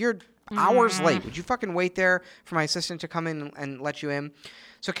 you're hours late. Would you fucking wait there for my assistant to come in and let you in?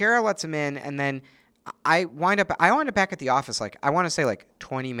 So Kara lets him in, and then I wind up back at the office, like, I want to say, like,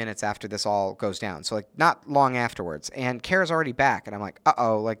 20 minutes after this all goes down. So, like, not long afterwards. And Kara's already back. And I'm like,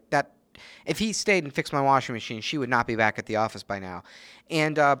 uh-oh, like, that... If he stayed and fixed my washing machine, she would not be back at the office by now.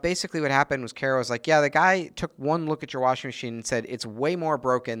 And basically what happened was Kara was like, yeah, the guy took one look at your washing machine and said, it's way more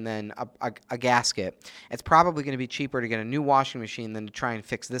broken than a gasket. It's probably going to be cheaper to get a new washing machine than to try and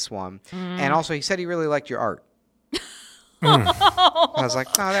fix this one. And also, he said he really liked your art. I was like,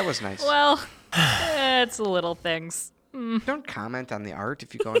 oh, that was nice. Well, it's little things. Don't comment on the art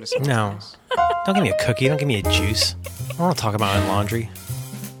if you go into someone's No. house. Don't give me a cookie. Don't give me a juice. I don't want to talk about my laundry.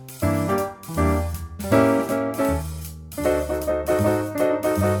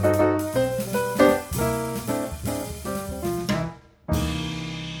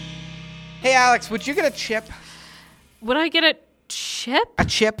 Hey, Alex, would you get a chip? Would I get a chip? A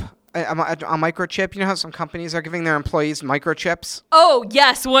chip? A microchip? You know how some companies are giving their employees microchips? Oh,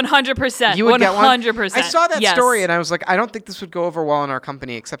 yes, 100%. You would get one? 100%. I saw that yes. story, and I was like, I don't think this would go over well in our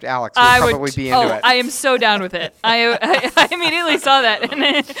company, except Alex would probably be into it. I am so down with it. I immediately saw that.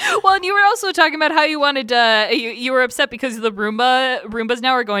 And you were also talking about how you wanted you were upset because the Roombas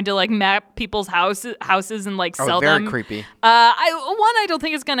now are going to like map people's houses and like sell very them. creepy. I don't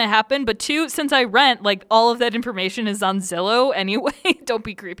think it's going to happen, but two, since I rent, like all of that information is on Zillow anyway. Don't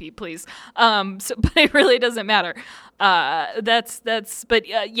be creepy, please. But it really doesn't matter. But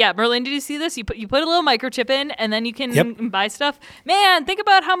Merlin, did you see this? You put a little microchip in, and then you can buy stuff. Man, think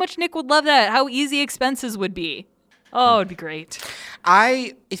about how much Nick would love that. How easy expenses would be. Oh, it'd be great.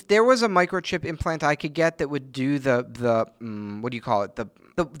 If there was a microchip implant I could get that would do the what do you call it? The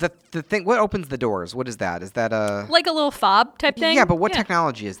thing. What opens the doors? What is that? Is that a Like a little fob type thing? Yeah, but what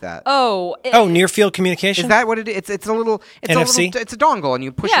technology is that? Near field communication? Is that what it is? It's a little NFC? It's a dongle, and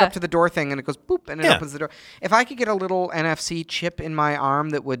you push it up to the door thing, and it goes boop, and it Yeah. opens the door. If I could get a little NFC chip in my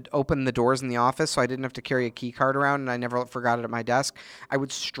arm that would open the doors in the office, so I didn't have to carry a key card around, and I never forgot it at my desk, I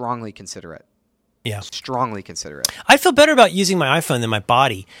would strongly consider it. Yeah. Strongly consider it. I feel better about using my iPhone than my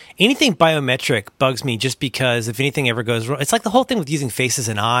body. Anything biometric bugs me just because if anything ever goes wrong, it's like the whole thing with using faces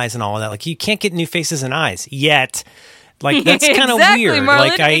and eyes and all of that. Like you can't get new faces and eyes yet. Like that's kind of weird.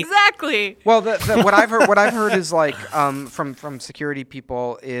 Marlon, like exactly. Well, what I've heard is like from security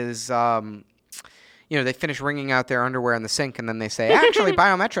people is they finish wringing out their underwear in the sink and then they say actually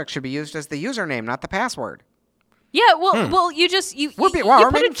biometrics should be used as the username, not the password. Yeah, well, you just you. We're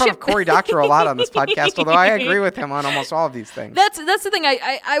making fun of Cory Doctorow a lot on this podcast, although I agree with him on almost all of these things. That's the thing.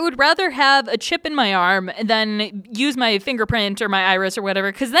 I would rather have a chip in my arm than use my fingerprint or my iris or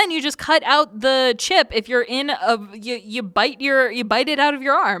whatever, because then you just cut out the chip if you're in you bite it out of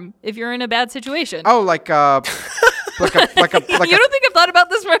your arm if you're in a bad situation. Oh, like a you don't think I've thought about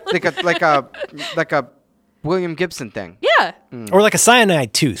this, Marlon? like a William Gibson thing. Yeah. Or like a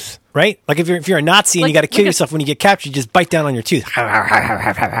cyanide tooth, right? Like if you're a Nazi and you got to kill yourself when you get captured, you just bite down on your tooth.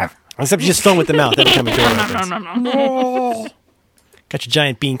 Except you just foam with the mouth every time a door opens. Got your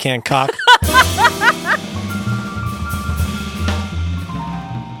giant bean can cock.